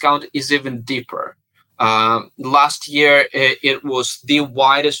 that discount is even deeper. Last year, it was the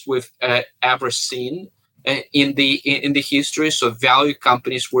widest we've ever seen in the history. So value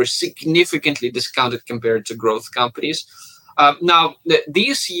companies were significantly discounted compared to growth companies. Now,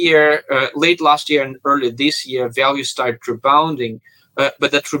 this year, late last year and early this year, value started rebounding,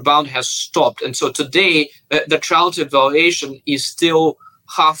 but that rebound has stopped. And so today, the relative valuation is still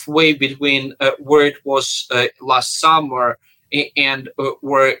halfway between where it was last summer and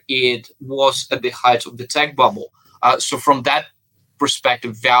where it was at the height of the tech bubble. So from that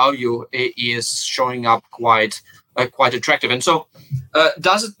perspective, value is showing up quite attractive. And so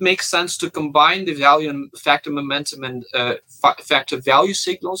does it make sense to combine the value and factor momentum and factor value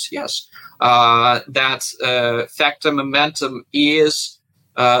signals? Yes. That factor momentum is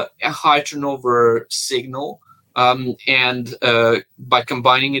a high turnover signal. And by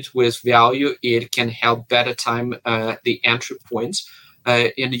combining it with value, it can help better time the entry points,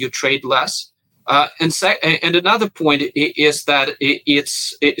 and you trade less. And another point is that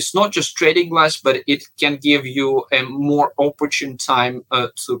it's not just trading less, but it can give you a more opportune time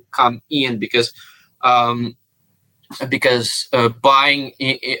to come in, because buying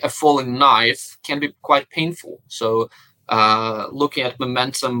a falling knife can be quite painful. So looking at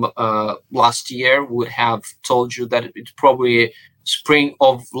momentum last year would have told you that it probably spring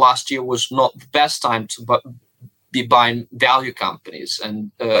of last year was not the best time to be buying value companies,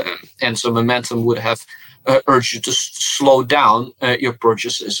 and so momentum would have urged you to slow down your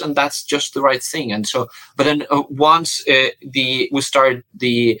purchases, and that's just the right thing. And so, but then once we started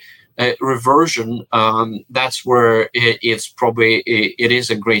the reversion, that's where it is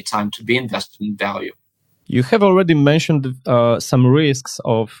a great time to be invested in value. You have already mentioned some risks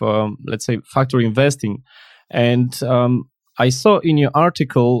of, let's say, factor investing. And I saw in your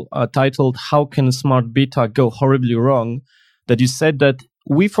article titled "How Can Smart Beta Go Horribly Wrong?" that you said that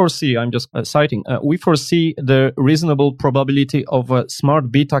we foresee, I'm just citing, we foresee the reasonable probability of a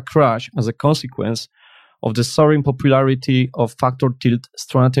smart beta crash as a consequence of the soaring popularity of factor tilt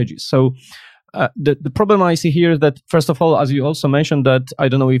strategies. So the problem I see here is that, first of all, as you also mentioned, that I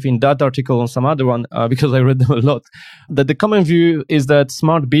don't know if in that article or some other one, because I read them a lot, that the common view is that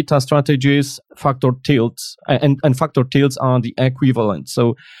smart beta strategies, factor tilts, and factor tilts are the equivalent.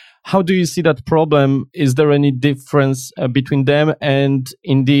 So how do you see that problem? Is there any difference between them? And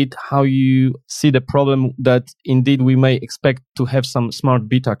indeed, how you see the problem that indeed we may expect to have some smart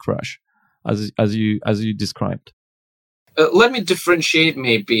beta crash, as you described? Let me differentiate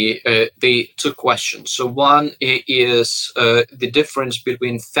maybe the two questions. So one is the difference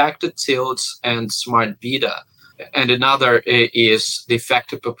between factor tilts and smart beta, and another is the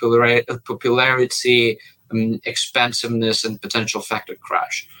factor popularity, expansiveness, and potential factor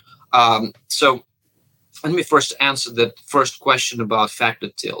crash. So let me first answer the first question about factor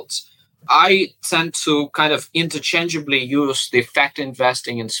tilts. I tend to kind of interchangeably use the factor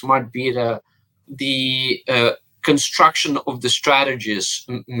investing and smart beta. The construction of the strategies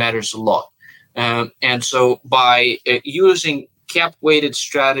matters a lot. And so by using cap-weighted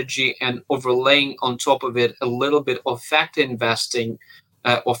strategy and overlaying on top of it a little bit of factor investing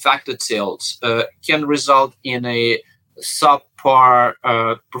or factor tilts can result in a subpar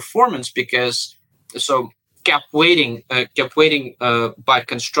performance, because cap weighting by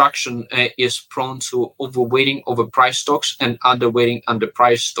construction is prone to overweighting overpriced stocks and underweighting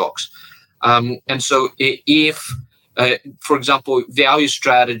underpriced stocks. And so if, for example, value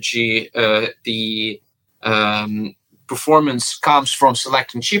strategy, the performance comes from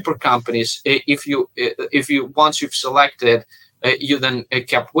selecting cheaper companies, if you once you've selected, you then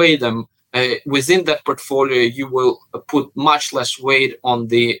cap weight them, within that portfolio, you will put much less weight on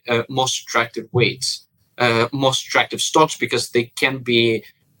the most attractive weights, most attractive stocks, because they can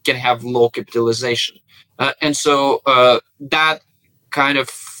have low capitalization. And so that kind of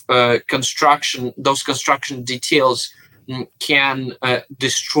those construction details can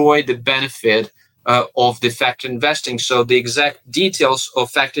destroy the benefit of the factor investing. So the exact details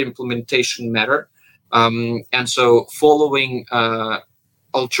of factor implementation matter. And so following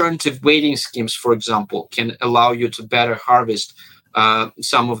alternative weighting schemes, for example, can allow you to better harvest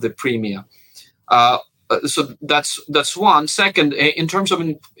some of the premium. So that's one. Second, in terms of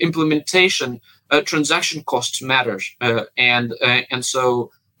implementation, transaction costs matter, and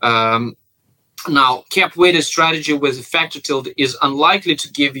so now cap-weighted strategy with a factor tilt is unlikely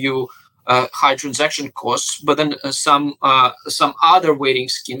to give you high transaction costs, but then some other weighting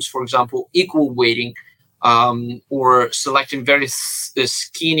schemes, for example, equal weighting, or selecting very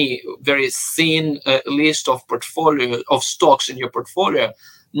skinny, very thin list of stocks in your portfolio,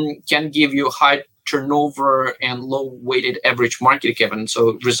 can give you high turnover and low weighted average market cap, and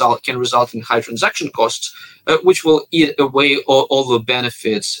so can result in high transaction costs, which will eat away all the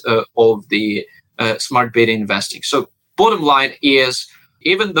benefits of the smart beta investing. So bottom line is,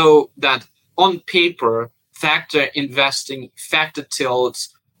 even though that on paper factor investing, factor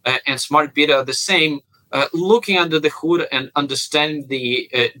tilts, and smart beta are the same, looking under the hood and understanding the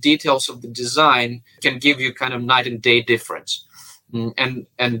details of the design can give you kind of night and day difference.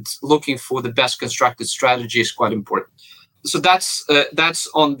 And looking for the best constructed strategy is quite important. So that's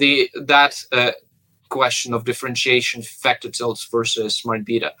on that question of differentiation, factor tilts versus smart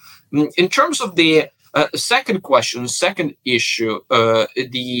beta. In terms of the second issue,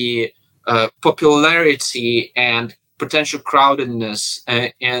 the popularity and potential crowdedness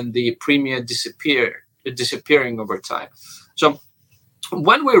and the premium disappearing over time. So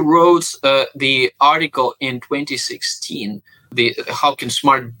when we wrote the article in 2016, how can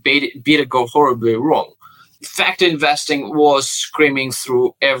smart beta go horribly wrong? Fact investing was screaming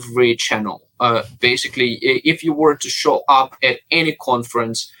through every channel. Basically, if you were to show up at any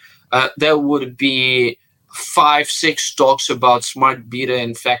conference, there would be 5-6 talks about smart beta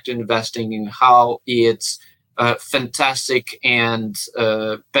and fact investing and how it's fantastic and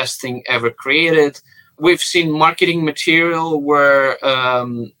best thing ever created. We've seen marketing material where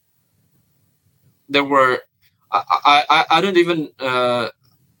there were, I don't even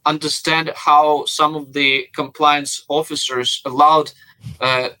understand how some of the compliance officers allowed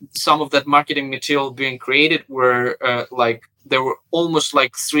some of that marketing material being created, where like there were almost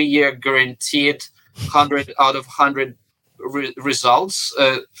like 3-year guaranteed 100 out of 100 results.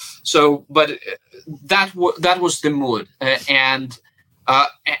 But that was the mood, and that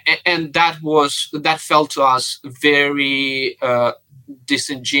felt to us very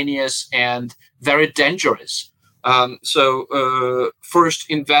disingenuous and very dangerous. First,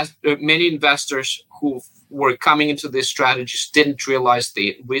 many investors who were coming into these strategies didn't realize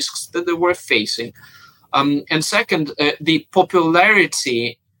the risks that they were facing. And second, the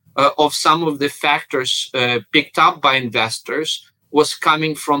popularity of some of the factors picked up by investors was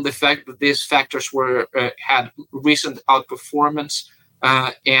coming from the fact that these factors had recent outperformance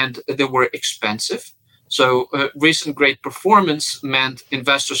and they were expensive. So recent great performance meant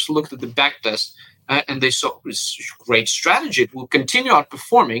investors looked at the backtest and they saw this great strategy. It will continue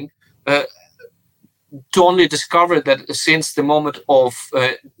outperforming, to only discover that since the moment of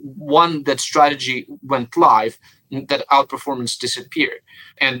that strategy went live, that outperformance disappeared.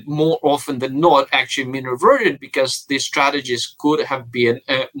 And more often than not, actually mean reverted, because these strategies could have been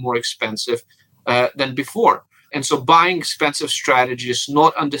more expensive than before. And so buying expensive strategies,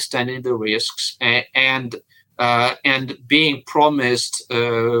 not understanding the risks, and being promised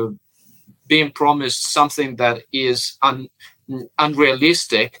something that is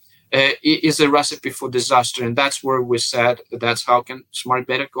unrealistic is a recipe for disaster. And that's where we said, that's how can smart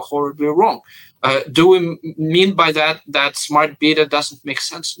beta go horribly wrong. Do we mean by that smart beta doesn't make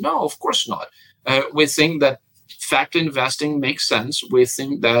sense? No, of course not. We think that fact investing makes sense. We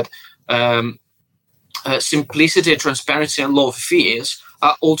think that simplicity, transparency, and low fees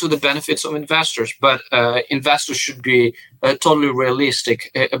are all to the benefits of investors. But investors should be totally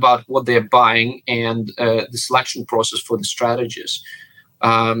realistic about what they're buying and the selection process for the strategies.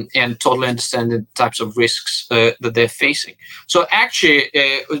 And totally understand the types of risks that they're facing. So actually,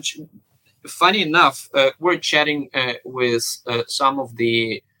 funny enough, we're chatting with some of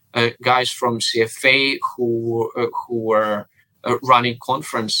the guys from CFA who were running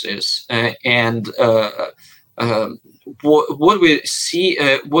conferences, and what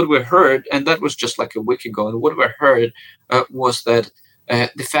we heard, and that was just like a week ago, and what we heard was that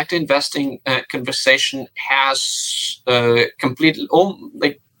the fact investing conversation has completely,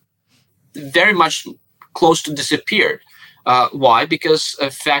 very much close to disappeared. Why? Because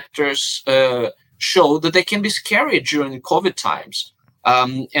factors show that they can be scary during COVID times,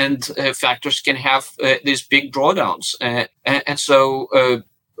 and factors can have these big drawdowns. And so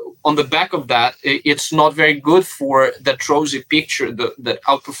on the back of that, it's not very good for that rosy picture, that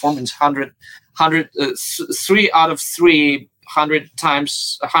outperformance 3 out of 3, 100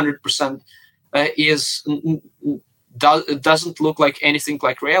 times 100% doesn't look like anything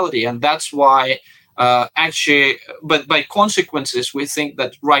like reality. And that's why but by consequences, we think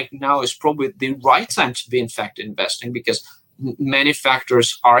that right now is probably the right time to be in fact investing, because many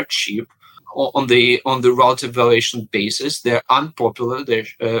factors are cheap on the relative valuation basis. They're unpopular.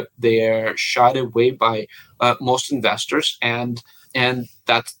 They're shied away by most investors, and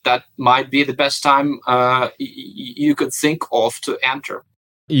that might be the best time you could think of to enter.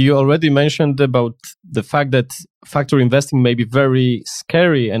 You already mentioned about the fact that factor investing may be very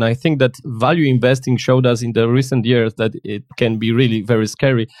scary, and I think that value investing showed us in the recent years that it can be really very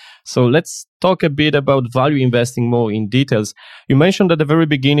scary. So let's talk a bit about value investing more in details. You mentioned at the very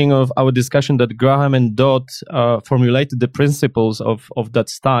beginning of our discussion that Graham and Dodd formulated the principles of that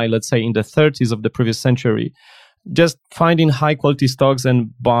style, let's say in the 30s of the previous century. Just finding high quality stocks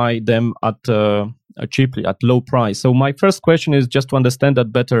and buy them at cheaply, at low price. So my first question is just to understand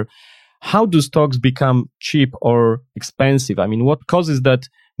that better. How do stocks become cheap or expensive? I mean, what causes that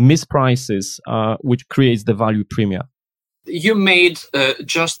misprices, which creates the value premium? You made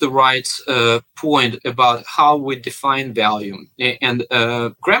just the right point about how we define value. And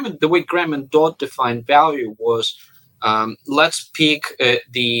the way Graham and Dodd defined value was, let's pick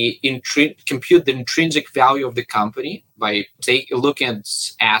compute the intrinsic value of the company by looking at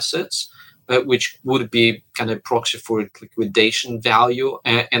its assets, which would be kind of proxy for liquidation value.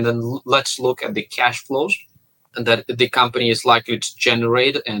 And then let's look at the cash flows that the company is likely to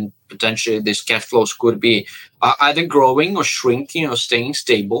generate, and potentially these cash flows could be either growing or shrinking or staying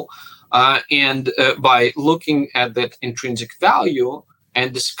stable. And by looking at that intrinsic value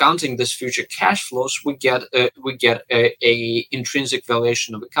and discounting this future cash flows, we get a intrinsic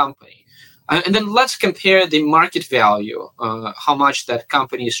valuation of a company. And then let's compare the market value, how much that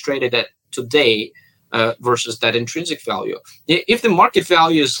company is traded at today versus that intrinsic value. If the market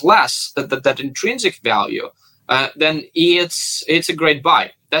value is less than that intrinsic value, then it's a great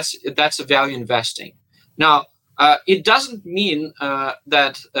buy. That's a value investing. Now, it doesn't mean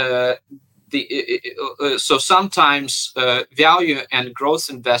that so sometimes value and growth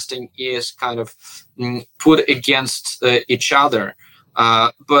investing is kind of put against each other.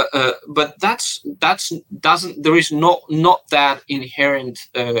 But there is not that inherent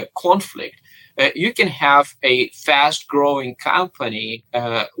conflict. You can have a fast growing company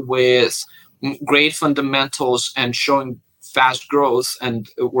with great fundamentals and showing fast growth, and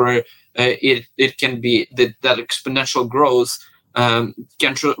where it can be that exponential growth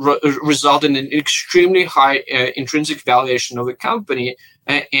can result in an extremely high intrinsic valuation of a company,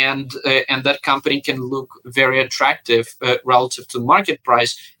 and that company can look very attractive relative to market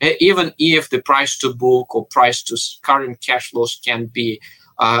price, even if the price to book or price to current cash flows can be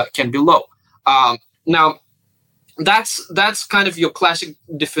low. Now, that's kind of your classic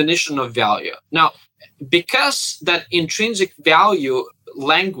definition of value. Now, because that intrinsic value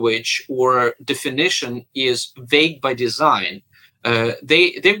language or definition is vague by design,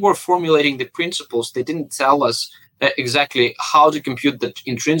 they were formulating the principles. They didn't tell us exactly how to compute the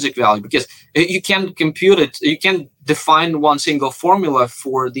intrinsic value, because you can't compute it. You can't define one single formula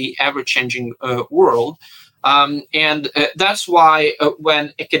for the ever-changing world. And that's why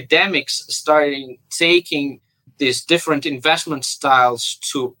when academics started taking these different investment styles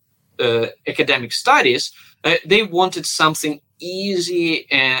to academic studies, they wanted something easy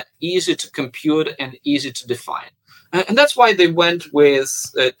to compute and easy to define. And that's why they went with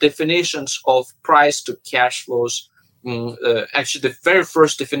definitions of price to cash flows. Actually, the very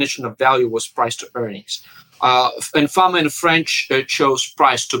first definition of value was price to earnings. And Fama and French chose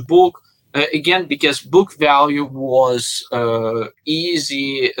price to book, again, because book value was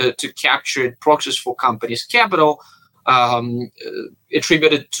easy to capture proxies for companies' capital,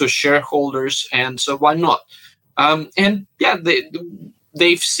 attributed to shareholders, and so why not? And yeah,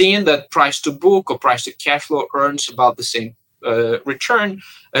 they've seen that price to book or price to cash flow earns about the same return.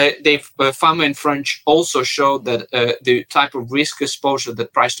 Fama and French also showed that the type of risk exposure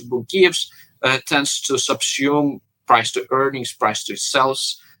that price to book gives tends to subsume price to earnings, price to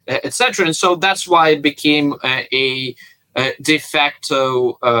sales, etc. And so that's why it became a de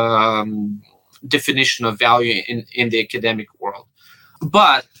facto definition of value in the academic world.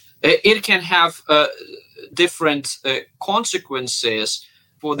 But it can have different consequences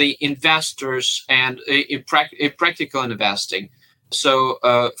for the investors and in practical investing. So,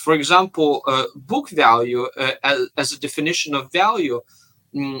 for example, book value as a definition of value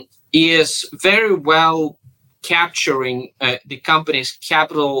is very well capturing the company's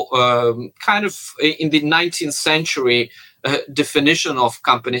capital, kind of in the 19th century definition of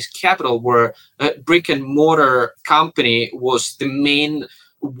company's capital, where brick and mortar company was the main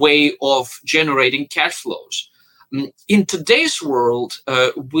way of generating cash flows. In today's world,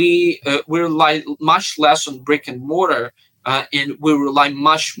 we rely much less on brick and mortar, and we rely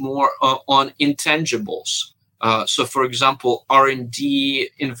much more on intangibles. So, for example, R&D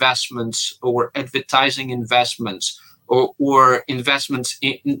investments or advertising investments or investments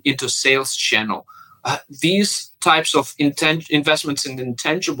into sales channel. These types of investments in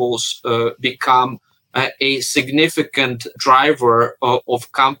intangibles become a significant driver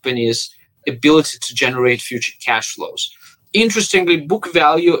of companies' ability to generate future cash flows. Interestingly, book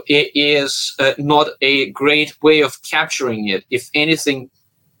value is not a great way of capturing it. If anything,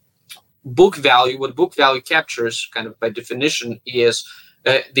 what book value captures, kind of by definition, is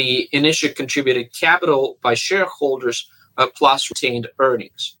the initial contributed capital by shareholders plus retained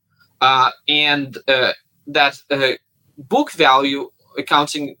earnings. And that book value,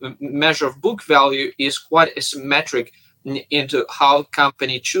 accounting measure of book value, is quite asymmetric into how a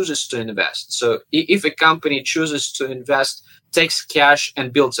company chooses to invest. So if a company chooses to invest, takes cash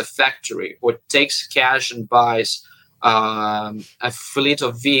and builds a factory, or takes cash and buys a fleet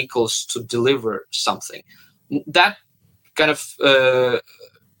of vehicles to deliver something, that kind of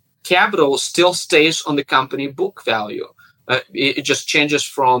capital still stays on the company book value. It just changes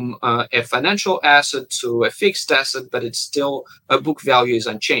from a financial asset to a fixed asset, but it's still book value is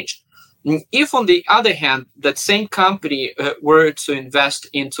unchanged. If, on the other hand, that same company were to invest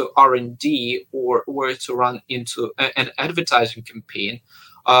into R&D or were to run into an advertising campaign,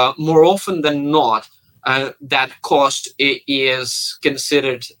 more often than not, that cost is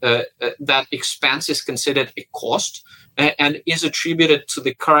considered, that expense is considered a cost and is attributed to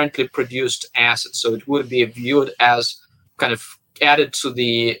the currently produced assets. So it would be viewed as kind of added to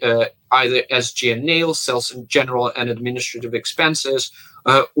the either SG&A, sales and general and administrative expenses,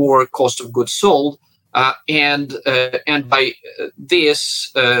 or cost of goods sold, and by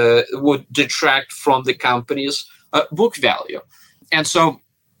this would detract from the company's book value. And so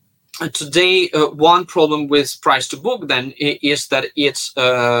today, one problem with price to book then is that it's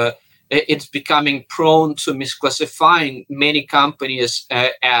becoming prone to misclassifying many companies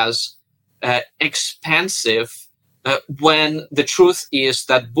as expensive, when the truth is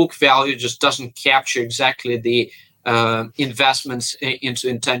that book value just doesn't capture exactly the investments into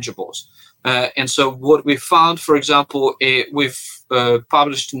intangibles. And so what we found, for example, we've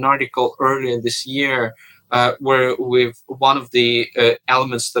published an article earlier this year where one of the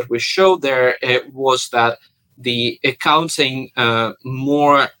elements that we showed there was that the accounting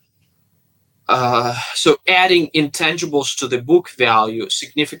so adding intangibles to the book value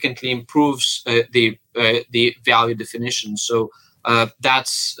significantly improves the value definition. So that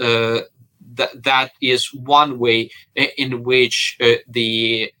is one way in which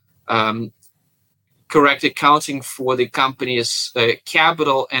the correct accounting for the company's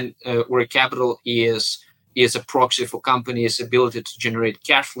capital and where capital is a proxy for company's ability to generate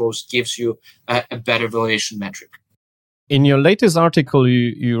cash flows gives you a better valuation metric. In your latest article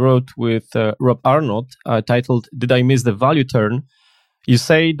you wrote with Rob Arnott, titled "Did I Miss the Value Turn?" You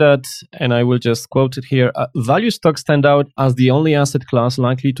say that, and I will just quote it here, value stocks stand out as the only asset class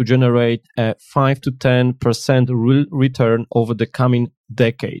likely to generate a 5 to 10% real return over the coming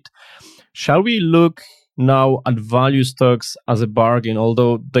decade. Shall we look now at value stocks as a bargain,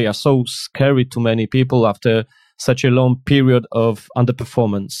 although they are so scary to many people after such a long period of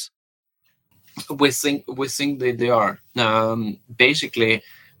underperformance? We think that they are. Basically,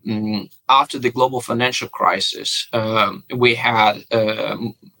 after the global financial crisis, we had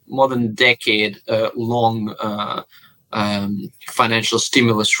more than a decade long financial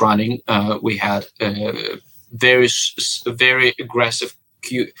stimulus running. We had very aggressive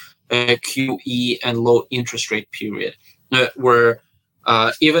QE and low interest rate period, where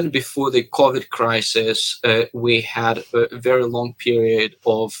even before the COVID crisis, we had a very long period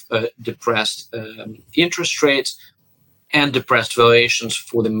of depressed interest rates and depressed valuations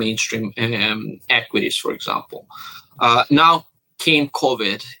for the mainstream equities, for example. Now came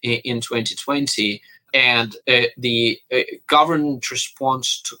COVID in 2020, and the government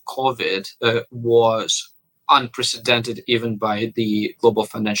response to COVID was unprecedented even by the global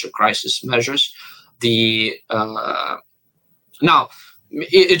financial crisis measures. Now,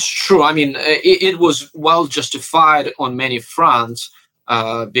 it's true. I mean, it was well justified on many fronts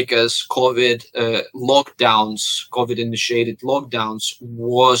because COVID-initiated lockdowns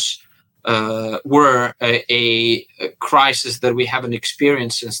were a crisis that we haven't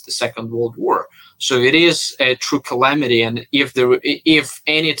experienced since the Second World War. So it is a true calamity, and if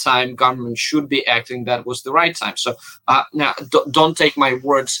any time government should be acting, that was the right time. So now, don't take my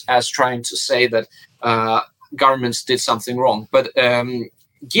words as trying to say that governments did something wrong. But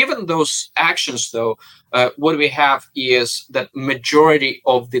given those actions, though, what we have is that majority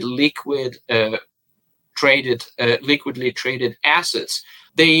of the liquidly traded assets,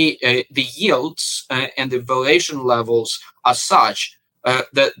 the yields and the valuation levels are such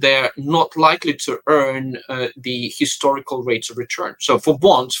that they're not likely to earn the historical rates of return. So for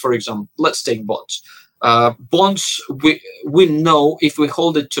bonds, for example, let's take bonds. Bonds, we know if we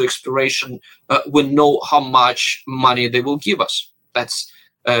hold it to expiration, we know how much money they will give us. That's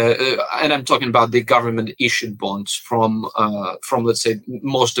and I'm talking about the government issued bonds from let's say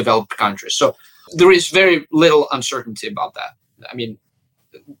most developed countries. So there is very little uncertainty about that. I mean,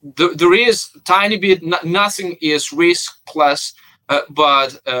 there is tiny bit. Nothing is riskless,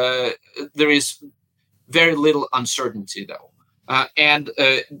 but there is very little uncertainty though. And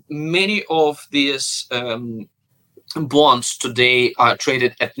many of these bonds today are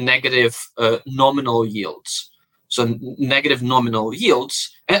traded at negative nominal yields. So negative nominal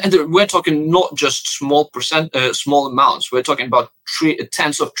yields, and we're talking not just small amounts. We're talking about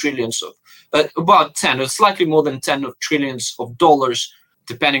tens of trillions of, about 10 or slightly more than 10 of trillions of dollars,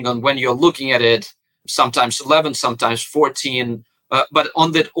 depending on when you're looking at it. Sometimes 11, sometimes 14, but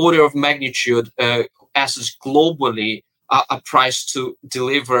on that order of magnitude, assets globally are priced to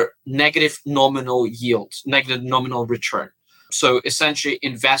deliver negative nominal yields, negative nominal return. So essentially,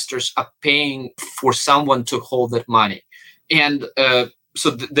 investors are paying for someone to hold that money. And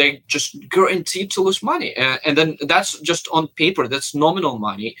they just guaranteed to lose money. And then that's just on paper, that's nominal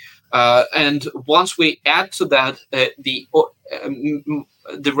money. And once we add to that the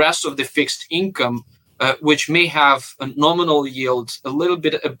rest of the fixed income, which may have a nominal yield a little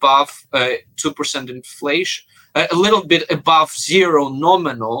bit above 2% inflation, a little bit above zero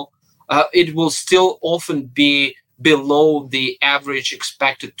nominal, it will still often be below the average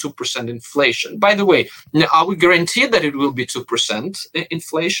expected 2% inflation. By the way, now, are we guaranteed that it will be 2%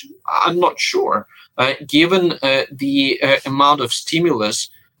 inflation? I'm not sure. Given the amount of stimulus,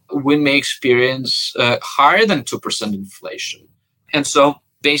 we may experience higher than 2% inflation. And so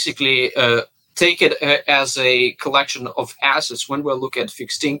basically, take it as a collection of assets. When we look at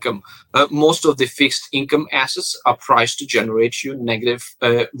fixed income, most of the fixed income assets are priced to generate you negative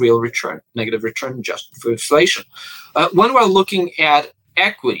real return, negative return just for inflation. When we're looking at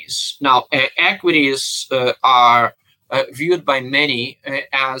equities, now equities are viewed by many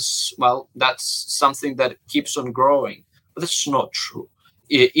as, well, that's something that keeps on growing. But that's not true.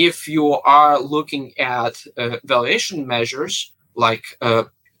 If you are looking at valuation measures like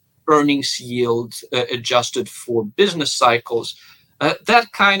earnings yield adjusted for business cycles,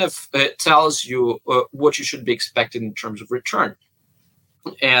 that kind of tells you what you should be expecting in terms of return.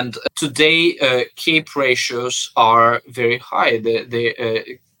 And today, CAPE ratios are very high.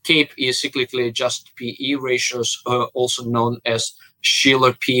 The CAPE is cyclically adjusted PE ratios, also known as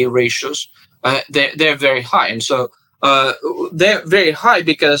Shiller PE ratios. They're very high. And so they're very high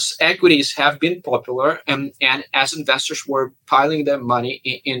because equities have been popular, and as investors were piling their money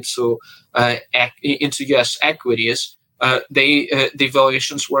into U.S. equities, the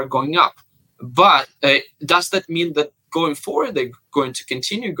valuations were going up. But does that mean that going forward they're going to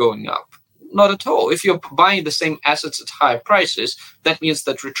continue going up? Not at all. If you're buying the same assets at higher prices, that means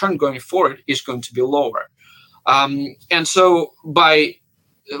that return going forward is going to be lower. And so by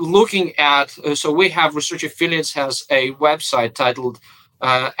looking at, so we have Research Affiliates has a website titled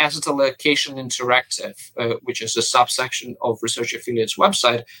Asset Allocation Interactive, which is a subsection of Research Affiliates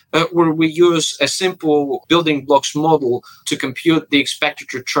website, where we use a simple building blocks model to compute the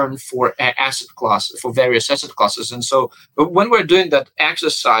expected return for asset class, for various asset classes. And so when we're doing that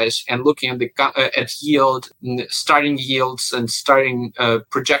exercise and looking at the at yield, starting yields and starting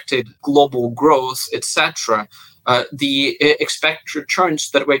projected global growth, etc., the expected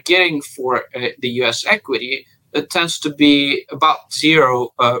returns that we're getting for the U.S. equity, it tends to be about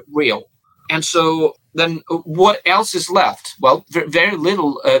zero real. And so then what else is left? Well, very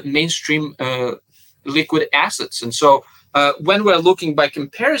little mainstream liquid assets. And so when we're looking by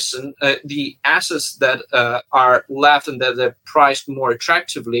comparison, the assets that are left and that are priced more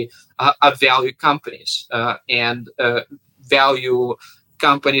attractively are value companies and value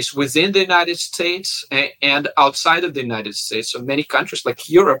companies within the United States and outside of the United States. So many countries like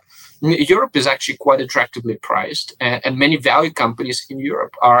Europe is actually quite attractively priced, and many value companies in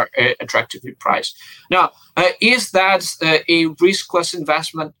Europe are attractively priced. Now, is that a riskless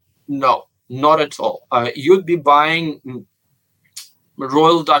investment? No, not at all. You'd be buying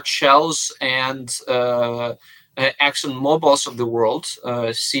Royal Dutch Shells and Exxon Mobils of the world,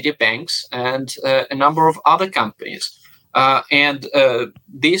 Citibanks, and a number of other companies. And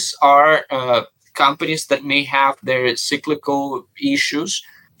these are companies that may have their cyclical issues.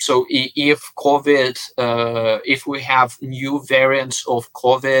 So if COVID, if we have new variants of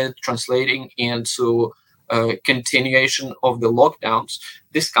COVID translating into continuation of the lockdowns,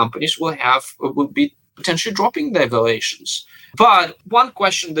 these companies will be potentially dropping their valuations. But one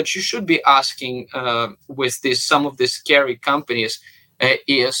question that you should be asking with some of these scary companies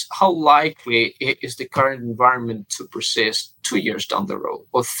is how likely is the current environment to persist 2 years down the road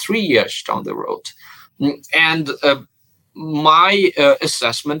or 3 years down the road? And my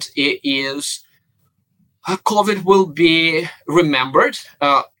assessment is COVID will be remembered,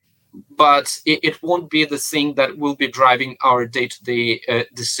 but it won't be the thing that will be driving our day-to-day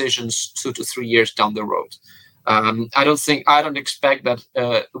decisions 2 to 3 years down the road. I don't expect that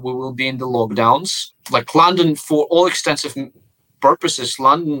we will be in the lockdowns. Like London, for all extensive purposes,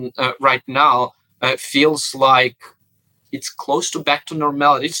 London right now feels like it's close to back to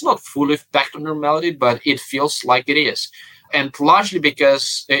normality. It's not fully back to normality, but it feels like it is. And largely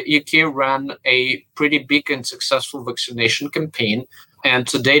because UK ran a pretty big and successful vaccination campaign. And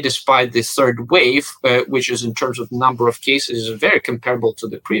today, despite the third wave, which is in terms of number of cases, is very comparable to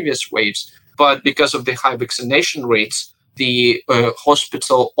the previous waves, but because of the high vaccination rates, the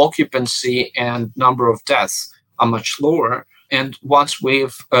hospital occupancy and number of deaths are much lower. And once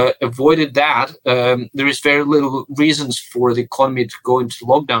we've avoided that, there is very little reasons for the economy to go into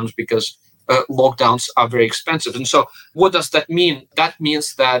lockdowns because lockdowns are very expensive. And so what does that mean? That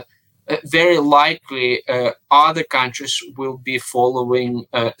means that very likely other countries will be following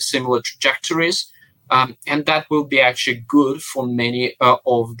similar trajectories. And that will be actually good for many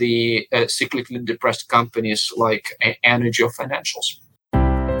of the cyclically depressed companies like energy or financials.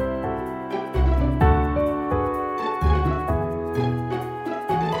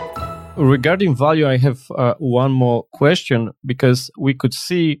 Regarding value, I have one more question, because we could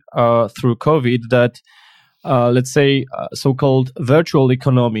see through COVID that, let's say, so-called virtual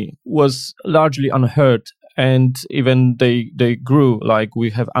economy was largely unheard, and even they grew, like we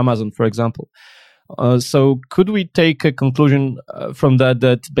have Amazon, for example. So could we take a conclusion from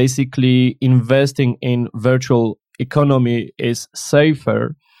that basically investing in virtual economy is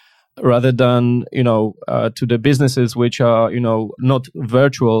safer rather than, to the businesses which are, not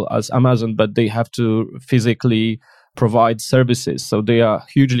virtual as Amazon, but they have to physically provide services. So they are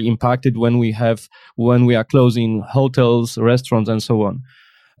hugely impacted when we are closing hotels, restaurants, and so on.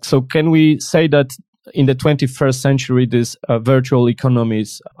 So can we say that in the 21st century, these virtual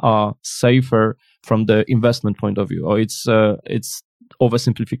economies are safer from the investment point of view, or it's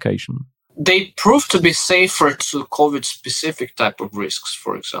oversimplification? They prove to be safer to COVID-specific type of risks,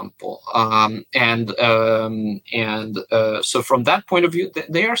 for example, so from that point of view,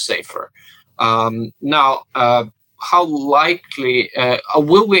 they are safer. Now, how likely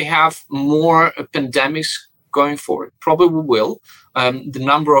will we have more pandemics going forward? Probably we will. The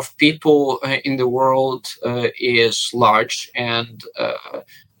number of people in the world is large, and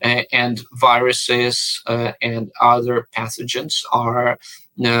viruses and other pathogens are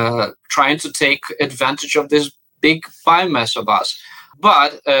trying to take advantage of this big biomass of us.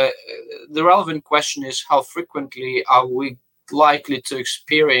 But the relevant question is, how frequently are we likely to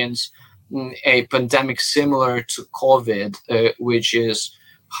experience a pandemic similar to COVID, which is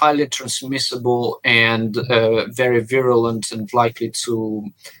highly transmissible and very virulent and likely to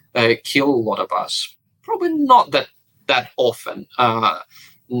kill a lot of us? Probably not that often.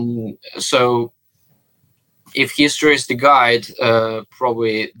 So if history is the guide,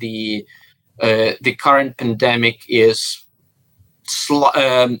 probably the current pandemic is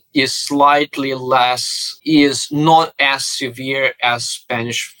slightly less, is not as severe as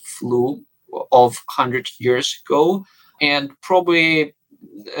Spanish flu of 100 years ago, and probably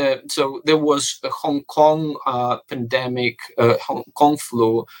so there was a Hong Kong pandemic, Hong Kong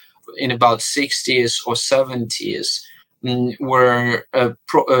flu in about 60s or 70s.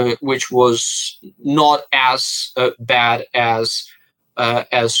 Which was not as bad as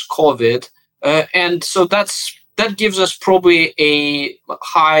COVID, and so that gives us probably a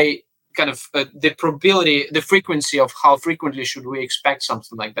high kind of the probability, the frequency of how frequently should we expect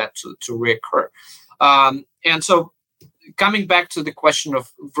something like that to reoccur. And so, coming back to the question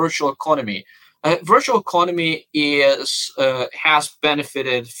of virtual economy. Virtual economy has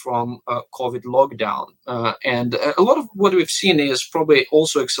benefited from COVID lockdown, and a lot of what we've seen is probably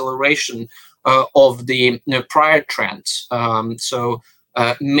also acceleration of the prior trends. So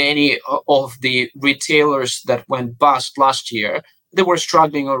many of the retailers that went bust last year, they were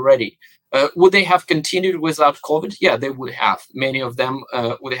struggling already. Would they have continued without COVID? Yeah, they would have. Many of them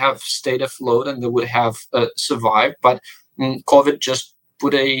would have stayed afloat and they would have survived, but COVID just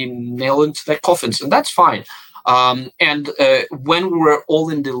put a nail into their coffins, and that's fine. And when we were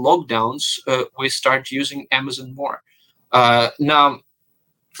all in the lockdowns, we started using Amazon more. Now,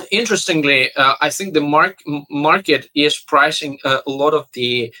 interestingly, I think the market is pricing a lot of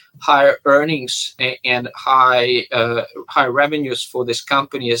the higher earnings and high revenues for these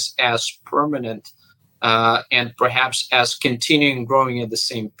companies as permanent, and perhaps as continuing growing at the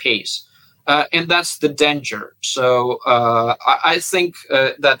same pace. And that's the danger. So I think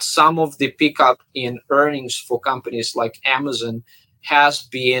that some of the pickup in earnings for companies like Amazon has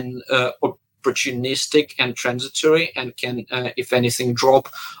been opportunistic and transitory, and can, if anything, drop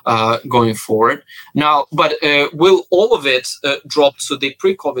going forward. Now, but will all of it drop to the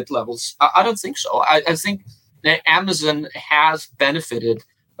pre-COVID levels? I don't think so. I think that Amazon has benefited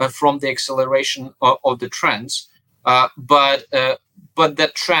from the acceleration of the trends, but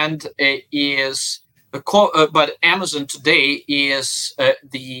that trend but Amazon today is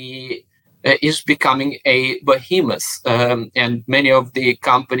becoming a behemoth, and many of the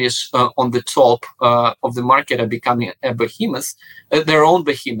companies on the top of the market are becoming a behemoth, their own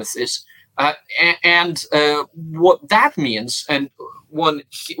behemoths. And what that means, and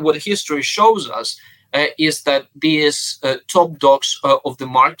what history shows us, is that these top dogs of the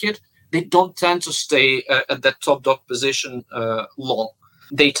market they don't tend to stay at that top dog position long.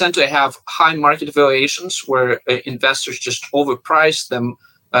 They tend to have high market valuations where investors just overprice them,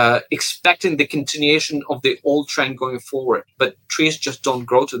 expecting the continuation of the old trend going forward. But trees just don't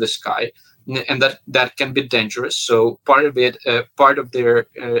grow to the sky, and that can be dangerous. So part of their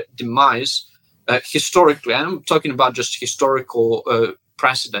demise, historically, and I'm talking about just historical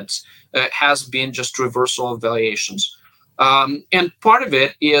precedents, has been just reversal of valuations. And part of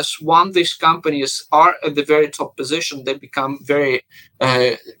it is, when these companies are at the very top position, they become very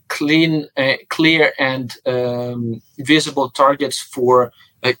clear and visible targets for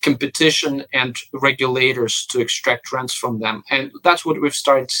competition and regulators to extract rents from them. And that's what we've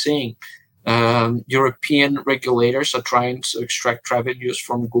started seeing. European regulators are trying to extract revenues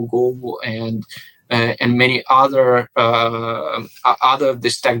from Google and many other of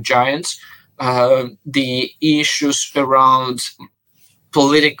these tech giants. The issues around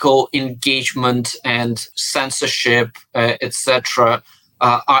political engagement and censorship, etc.,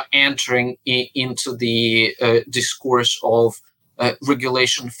 are entering into the discourse of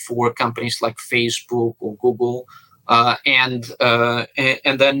regulation for companies like Facebook or Google,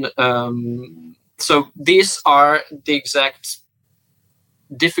 so these are the exact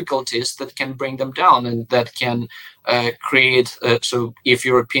difficulties that can bring them down and that can create. So if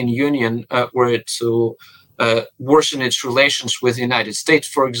European Union were to worsen its relations with the United States,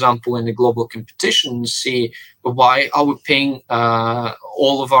 for example, in the global competition, see why are we paying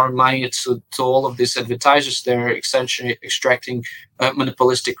all of our money to all of these advertisers? They're essentially extracting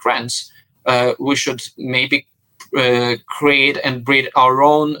monopolistic rents. We should maybe create and breed our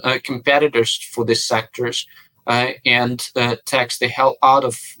own competitors for these sectors and tax the hell out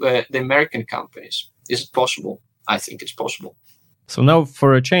of the American companies. Is it possible? I think it's possible. So now,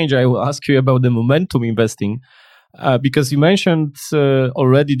 for a change, I will ask you about the momentum investing, because you mentioned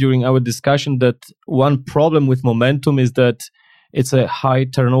already during our discussion that one problem with momentum is that it's a high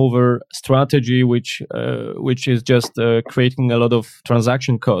turnover strategy, which is just creating a lot of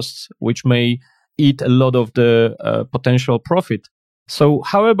transaction costs, which may eat a lot of the potential profit. So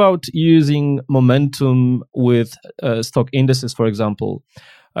how about using momentum with stock indices, for example,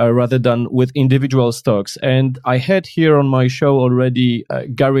 rather than with individual stocks? And I had here on my show already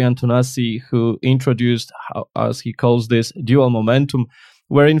Gary Antonassi, who introduced, as he calls this, dual momentum,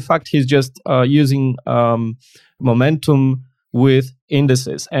 where in fact he's just using momentum with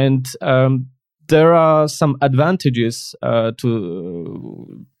indices. And there are some advantages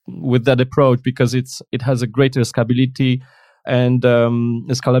with that approach, because it has a greater scalability and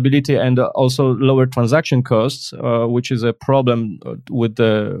also lower transaction costs, which is a problem with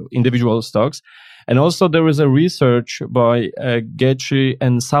the individual stocks. And also there is a research by Getchy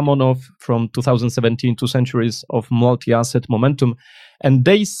and Samonov from 2017, 2 centuries of multi-asset momentum. And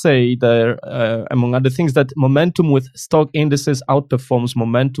they say there, among other things, that momentum with stock indices outperforms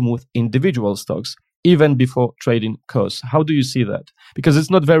momentum with individual stocks, even before trading costs. How do you see that? Because it's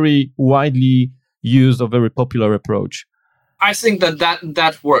not very widely used or very popular approach. I think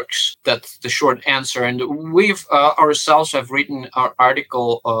that works. That's the short answer. And we've ourselves have written our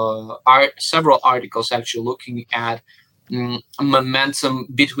several articles actually looking at momentum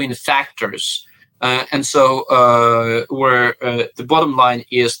between factors. And so where the bottom line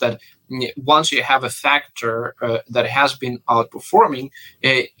is that once you have a factor that has been outperforming,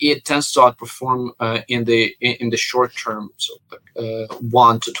 it tends to outperform in the short term, so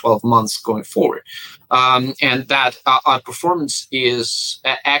 1 to 12 months going forward, and that outperformance is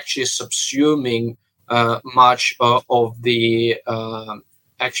actually subsuming much of the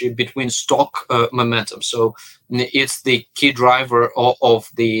actually between stock momentum. So it's the key driver of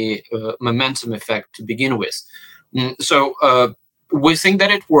the momentum effect to begin with. So we think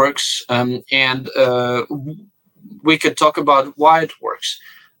that it works, and we could talk about why it works.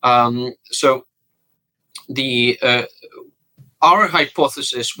 So the our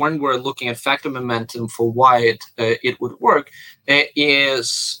hypothesis, when we're looking at factor momentum for why it would work,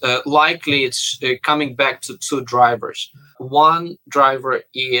 is likely it's coming back to 2 drivers. One driver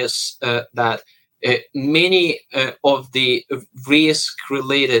is that many of the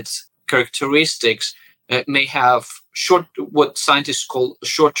risk-related characteristics may have what scientists call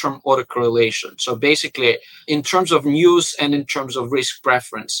short-term autocorrelation. So basically, in terms of news and in terms of risk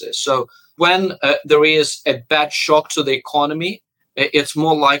preferences. So when there is a bad shock to the economy, it's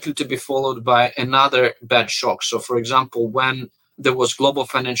more likely to be followed by another bad shock. So, for example, when there was global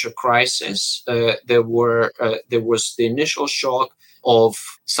financial crisis, there was the initial shock of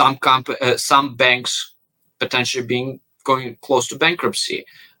some banks potentially going close to bankruptcy,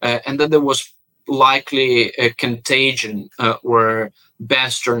 and then there was likely contagion where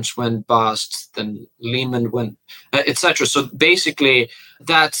Bear Stearns went bust, then Lehman went, etc. So basically,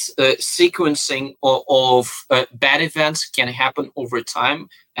 that sequencing of bad events can happen over time,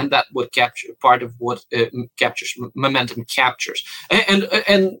 and that would capture part of what captures momentum captures.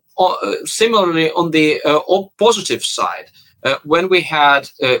 And similarly, on the positive side, when we had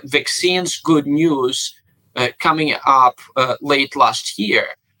vaccines good news coming up late last year.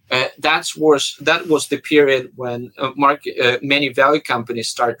 That was the period when many value companies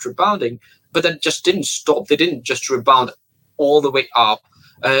started rebounding, but that just didn't stop. They didn't just rebound all the way up.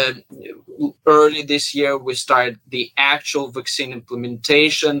 Early this year, we started the actual vaccine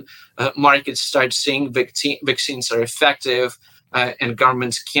implementation. Markets started seeing vaccines are effective, and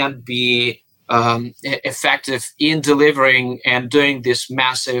governments can be effective in delivering and doing this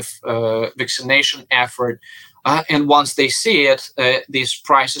massive vaccination effort. And once they see it, these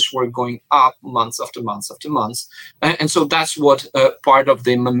prices were going up month after month after month. And so that's what part of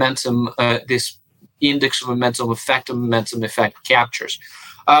the momentum, this index of momentum effect captures.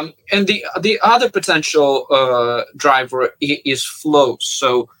 And the other potential driver is flows.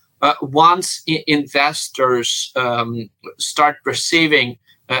 So once investors start perceiving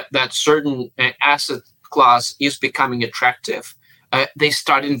that certain asset class is becoming attractive, they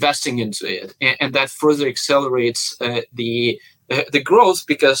start investing into it, and that further accelerates the growth,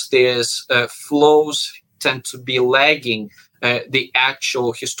 because these flows tend to be lagging the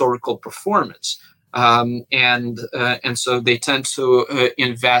actual historical performance, and so they tend to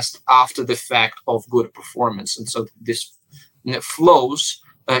invest after the fact of good performance, and so this flows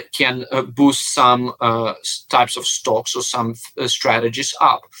can boost some types of stocks or some strategies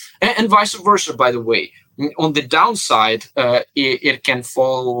up, and vice versa. By the way. On the downside, it can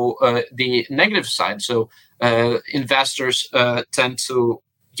follow the negative side. So investors tend to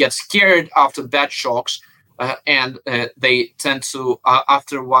get scared after bad shocks, and they tend to,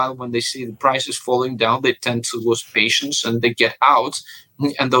 after a while, when they see the prices falling down, they tend to lose patience and they get out.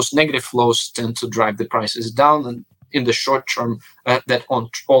 And those negative flows tend to drive the prices down. And in the short term, that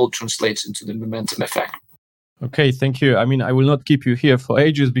all translates into the momentum effect. Okay, thank you. I mean, I will not keep you here for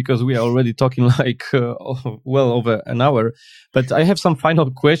ages because we are already talking like well over an hour. But I have some final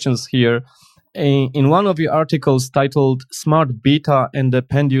questions here. In one of your articles titled Smart Beta and the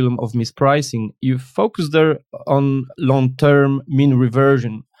Pendulum of Mispricing, you focus there on long-term mean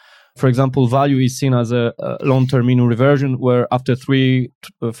reversion. For example, value is seen as a long-term mean reversion, where after 3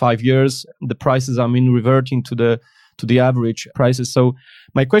 to 5 years, the prices are mean reverting to the average prices. So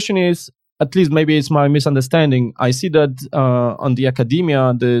my question is, at least maybe it's my misunderstanding, I see that on the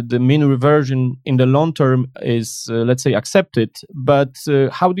academia, the mean reversion in the long term is, let's say, accepted. But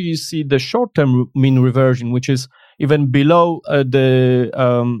how do you see the short-term mean reversion, which is even below the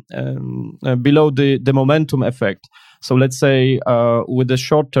momentum effect? So let's say with the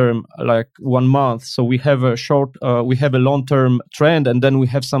short term, like 1 month, so we have a long-term trend, and then we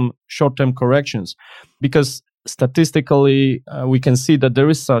have some short-term corrections, because statistically, we can see that there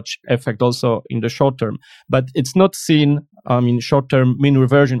is such effect also in the short term, but it's not seen, short-term mean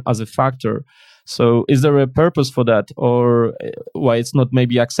reversion as a factor. So is there a purpose for that, or why it's not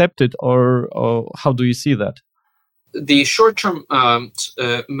maybe accepted, or how do you see that? The short-term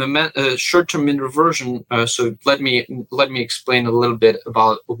short-term mean reversion. So let me explain a little bit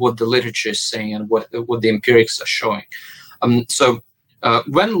about what the literature is saying and what the empirics are showing.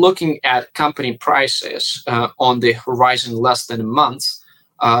 When looking at company prices on the horizon less than a month,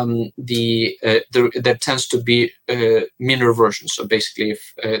 there tends to be mean reversion. So basically,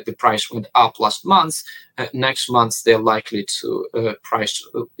 if the price went up last month, next month they're likely to price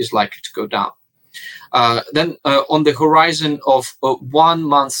is likely to go down. Then on the horizon of 1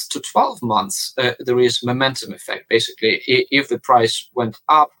 month to 12 months, there is momentum effect. Basically, if the price went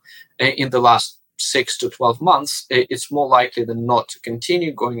up in the last 6 to 12 months, it's more likely than not to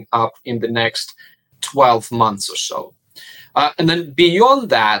continue going up in the next 12 months or so. And then beyond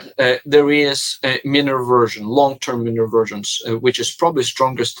that, there is mean reversion, long-term mean reversions, which is probably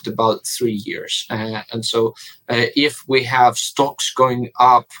strongest at about 3 years. And so if we have stocks going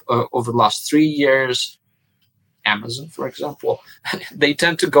up over the last 3 years, Amazon, for example, they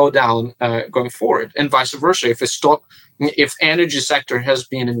tend to go down going forward, and vice versa. If energy sector has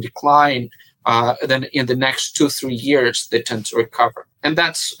been in decline, then in the next 2-3 years, they tend to recover. And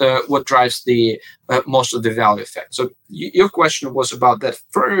that's what drives the most of the value effect. So your question was about that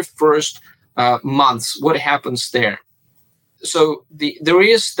very first months, what happens there? So there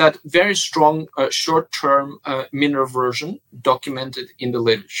is that very strong short-term mean reversion documented in the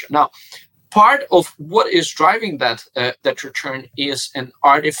literature. Now, part of what is driving that return is an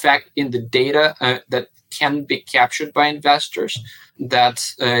artifact in the data that can be captured by investors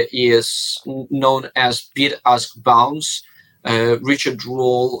that is known as bid-ask bounds. Richard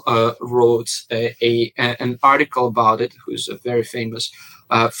Roll wrote an article about it, who's a very famous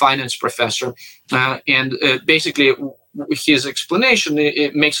finance professor. And basically, his explanation,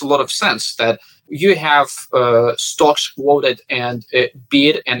 it makes a lot of sense that you have stocks quoted and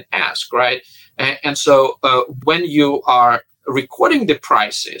bid and ask, right? And so when you are recording the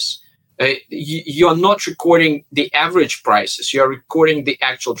prices, you're not recording the average prices, you're recording the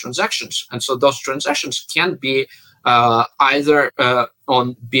actual transactions. And so those transactions can be either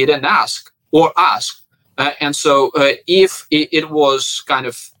on bid and ask or ask. And so if it was kind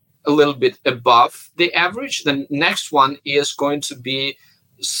of a little bit above the average, the next one is going to be,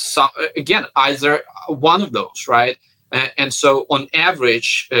 again, either one of those, right? And so on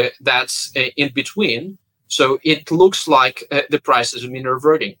average, that's in between. So it looks like the prices have been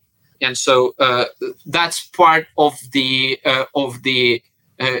reverting. And so that's part of this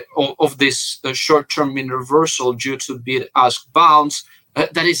short-term mean reversal due to bid-ask bounds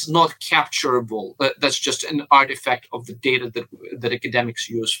that is not capturable. That's just an artifact of the data that academics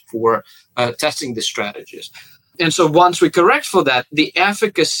use for testing the strategies. And so once we correct for that, the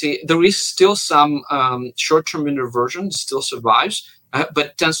efficacy, there is still some short-term mean reversion, still survives,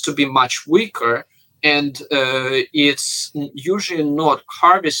 but tends to be much weaker. And it's usually not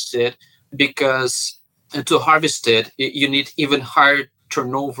harvested because to harvest it, you need even higher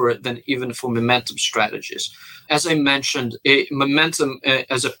turnover than even for momentum strategies. As I mentioned, momentum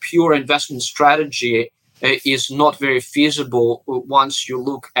as a pure investment strategy is not very feasible once you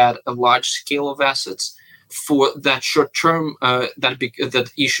look at a large scale of assets. For that short term,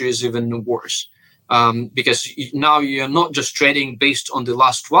 that issue is even worse. Because now you're not just trading based on the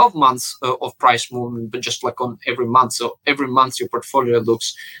last 12 months of price movement, but just like on every month. So every month your portfolio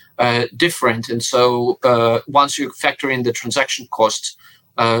looks different. And so once you factor in the transaction costs,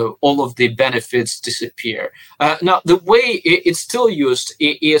 all of the benefits disappear. Now, the way it's still used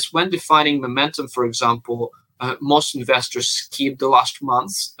is when defining momentum, for example, most investors skip the last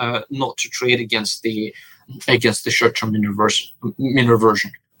months not to trade against the short-term mean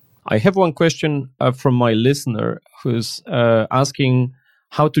reversion. I have one question from my listener who's asking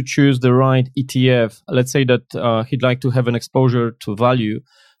how to choose the right ETF. Let's say that he'd like to have an exposure to value.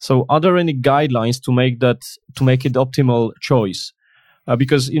 So are there any guidelines to make it optimal choice?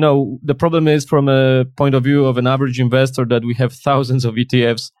 Because, the problem is from a point of view of an average investor that we have thousands of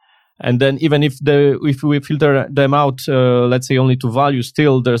ETFs. And then even if we filter them out, let's say only to value,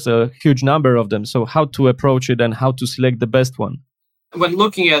 still there's a huge number of them. So how to approach it and how to select the best one? When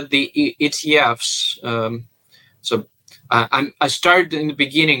looking at the ETFs, I started in the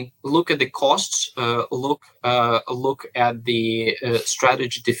beginning. Look at the costs. Look at the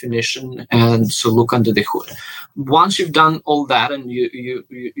strategy definition, and so look under the hood. Once you've done all that, and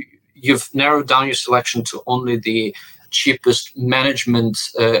you've narrowed down your selection to only the cheapest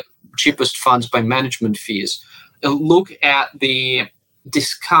funds by management fees, look at the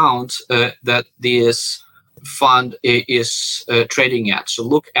discount that this fund is trading at. So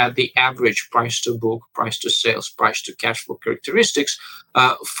look at the average price to book, price to sales, price to cash flow characteristics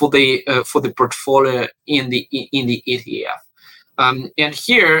for the portfolio in the ETF. And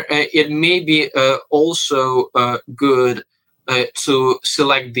here it may be also good to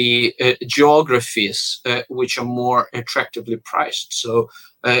select the geographies which are more attractively priced. So,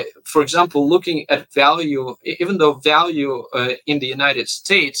 for example, looking at value, even though value in the United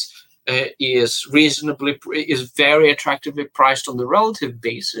States is very attractively priced on the relative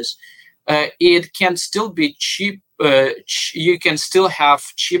basis, it can still be cheap. You can still have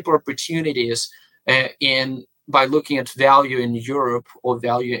cheaper opportunities by looking at value in Europe or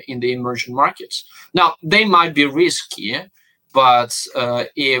value in the emerging markets. Now, they might be risky, but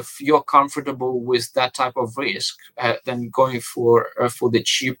if you're comfortable with that type of risk, then going for the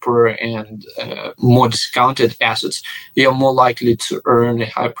cheaper and more discounted assets, you're more likely to earn a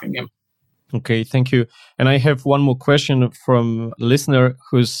high premium. Okay, thank you. And I have one more question from a listener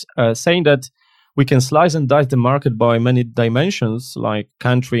who's saying that we can slice and dice the market by many dimensions, like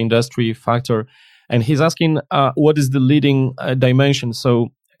country, industry, factor. And he's asking what is the leading dimension?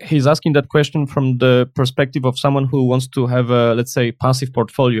 So he's asking that question from the perspective of someone who wants to have a, let's say, passive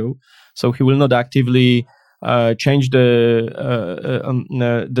portfolio. So he will not actively change the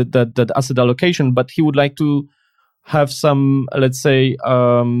asset allocation, but he would like to have some, let's say,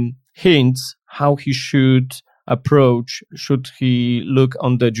 hints how he should approach. Should he look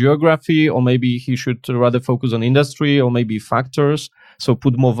on the geography, or maybe he should rather focus on industry, or maybe factors? so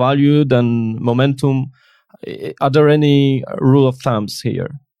put more value than momentum. Are there any rule of thumbs here?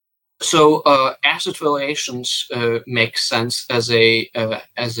 So asset valuations make sense as a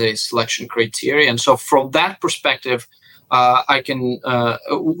selection criteria, and so from that perspective, I can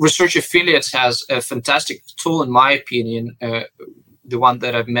Research Affiliates has a fantastic tool, in my opinion, the one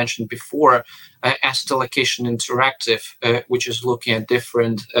that I've mentioned before, Asset Allocation Interactive, which is looking at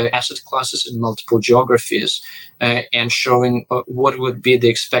different asset classes in multiple geographies and showing what would be the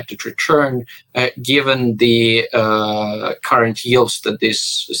expected return given the current yields that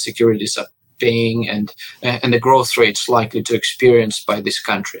these securities are paying and the growth rates likely to experience by these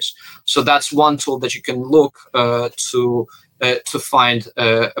countries. So that's one tool that you can look to find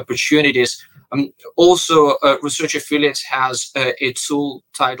opportunities. Also, Research Affiliates has a tool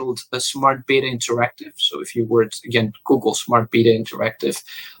titled Smart Beta Interactive. So if you were to, again, Google Smart Beta Interactive,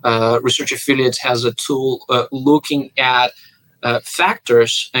 Research Affiliates has a tool looking at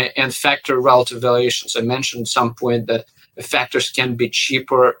factors and factor relative valuations. I mentioned at some point that factors can be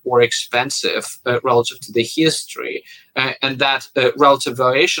cheaper or expensive relative to the history, and that relative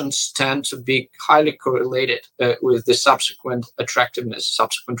valuations tend to be highly correlated with the subsequent attractiveness,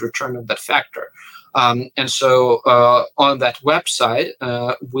 subsequent return of that factor. And so on that website,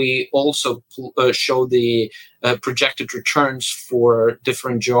 we also show the projected returns for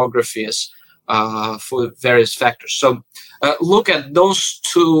different geographies for various factors. So look at those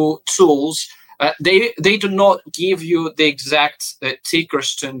two tools. They do not give you the exact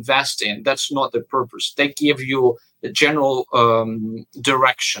tickers to invest in. That's not the purpose. They give you the general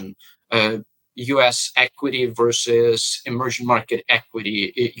direction. U.S. equity versus emerging market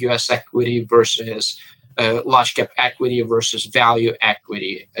equity, U.S. equity versus large cap equity versus value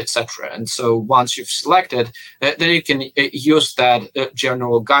equity, etc. And so once you've selected, then you can use that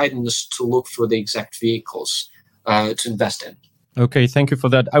general guidance to look for the exact vehicles to invest in. Okay, thank you for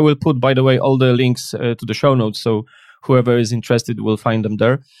that. I will put, by the way, all the links to the show notes, so whoever is interested will find them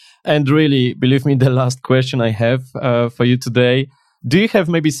there. And really, believe me, the last question I have for you today, do you have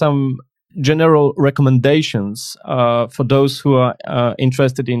maybe some general recommendations for those who are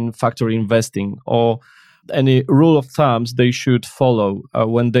interested in factor investing, or any rule of thumbs they should follow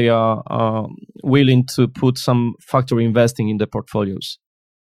when they are willing to put some factor investing in their portfolios?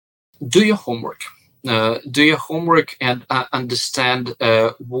 Do your homework. Do your homework and understand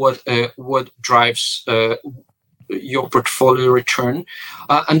what drives your portfolio return.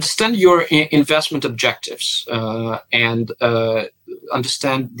 Understand your investment objectives and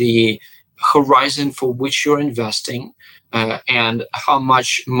understand the horizon for which you're investing and how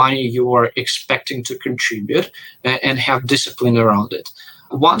much money you are expecting to contribute, and have discipline around it.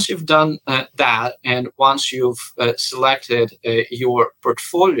 Once you've done that, and once you've selected your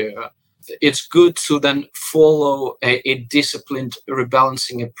portfolio, it's good to then follow a disciplined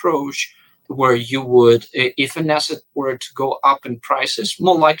rebalancing approach, where you would, if an asset were to go up in prices,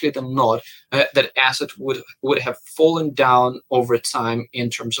 more likely than not, that asset would have fallen down over time in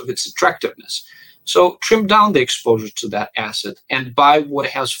terms of its attractiveness. So trim down the exposure to that asset and buy what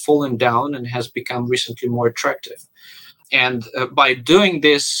has fallen down and has become recently more attractive. And by doing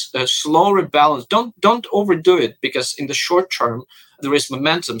this slow rebalance, don't overdo it, because in the short term there is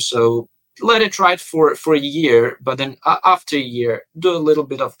momentum. So let it ride for a year, but then after a year, do a little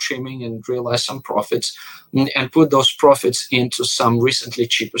bit of trimming and realize some profits, and put those profits into some recently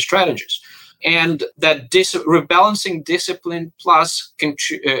cheaper strategies. And that rebalancing discipline plus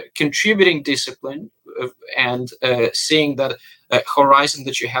contributing discipline and seeing that horizon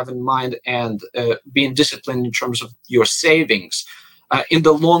that you have in mind, and being disciplined in terms of your savings in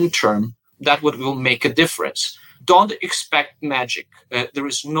the long term, that will make a difference. Don't expect magic. There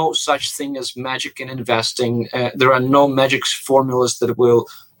is no such thing as magic in investing. There are no magic formulas that will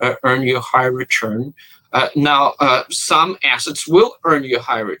earn you a high return. Now, some assets will earn you a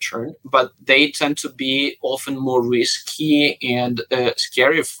high return, but they tend to be often more risky and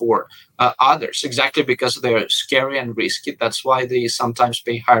scary for others, exactly because they're scary and risky. That's why they sometimes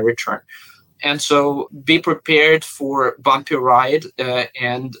pay high return. And so be prepared for bumpy ride,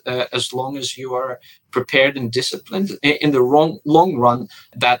 and as long as you are prepared and disciplined, in the long run,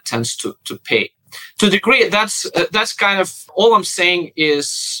 that tends to pay. To a degree, that's kind of all I'm saying.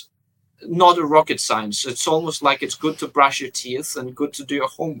 Is not a rocket science. It's almost like it's good to brush your teeth and good to do your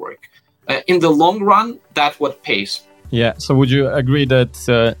homework. In the long run, that's what pays. Yeah. So would you agree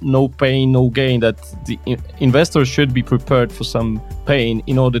that no pain, no gain, that the investors should be prepared for some pain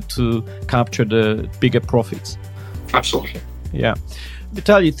in order to capture the bigger profits? Absolutely. Yeah.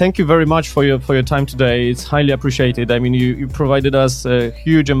 Vitaly, thank you very much for your time today. It's highly appreciated. I mean, you provided us a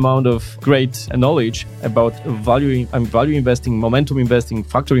huge amount of great knowledge about value investing, momentum investing,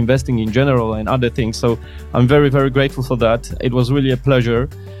 factor investing in general, and other things. So I'm very, very grateful for that. It was really a pleasure.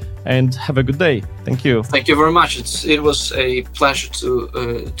 And have a good day. Thank you. Thank you very much. It was a pleasure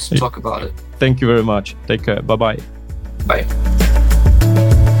to talk about it. Thank you very much. Take care. Bye-bye. Bye.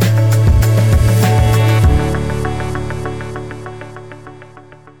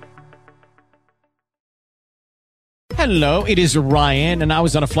 Hello, it is Ryan, and I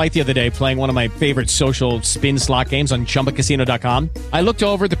was on a flight the other day playing one of my favorite social spin slot games on ChumbaCasino.com. I looked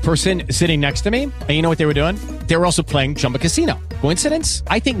over at the person sitting next to me, and you know what they were doing? They were also playing Chumba Casino. Coincidence?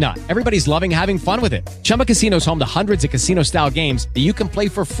 I think not. Everybody's loving having fun with it. Chumba Casino is home to hundreds of casino-style games that you can play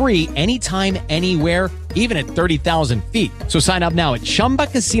for free anytime, anywhere, even at 30,000 feet. So sign up now at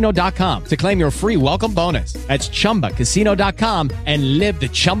ChumbaCasino.com to claim your free welcome bonus. That's ChumbaCasino.com and live the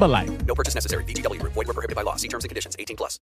Chumba life. No purchase necessary. VGW. Void where prohibited by law. See terms and conditions. 18+.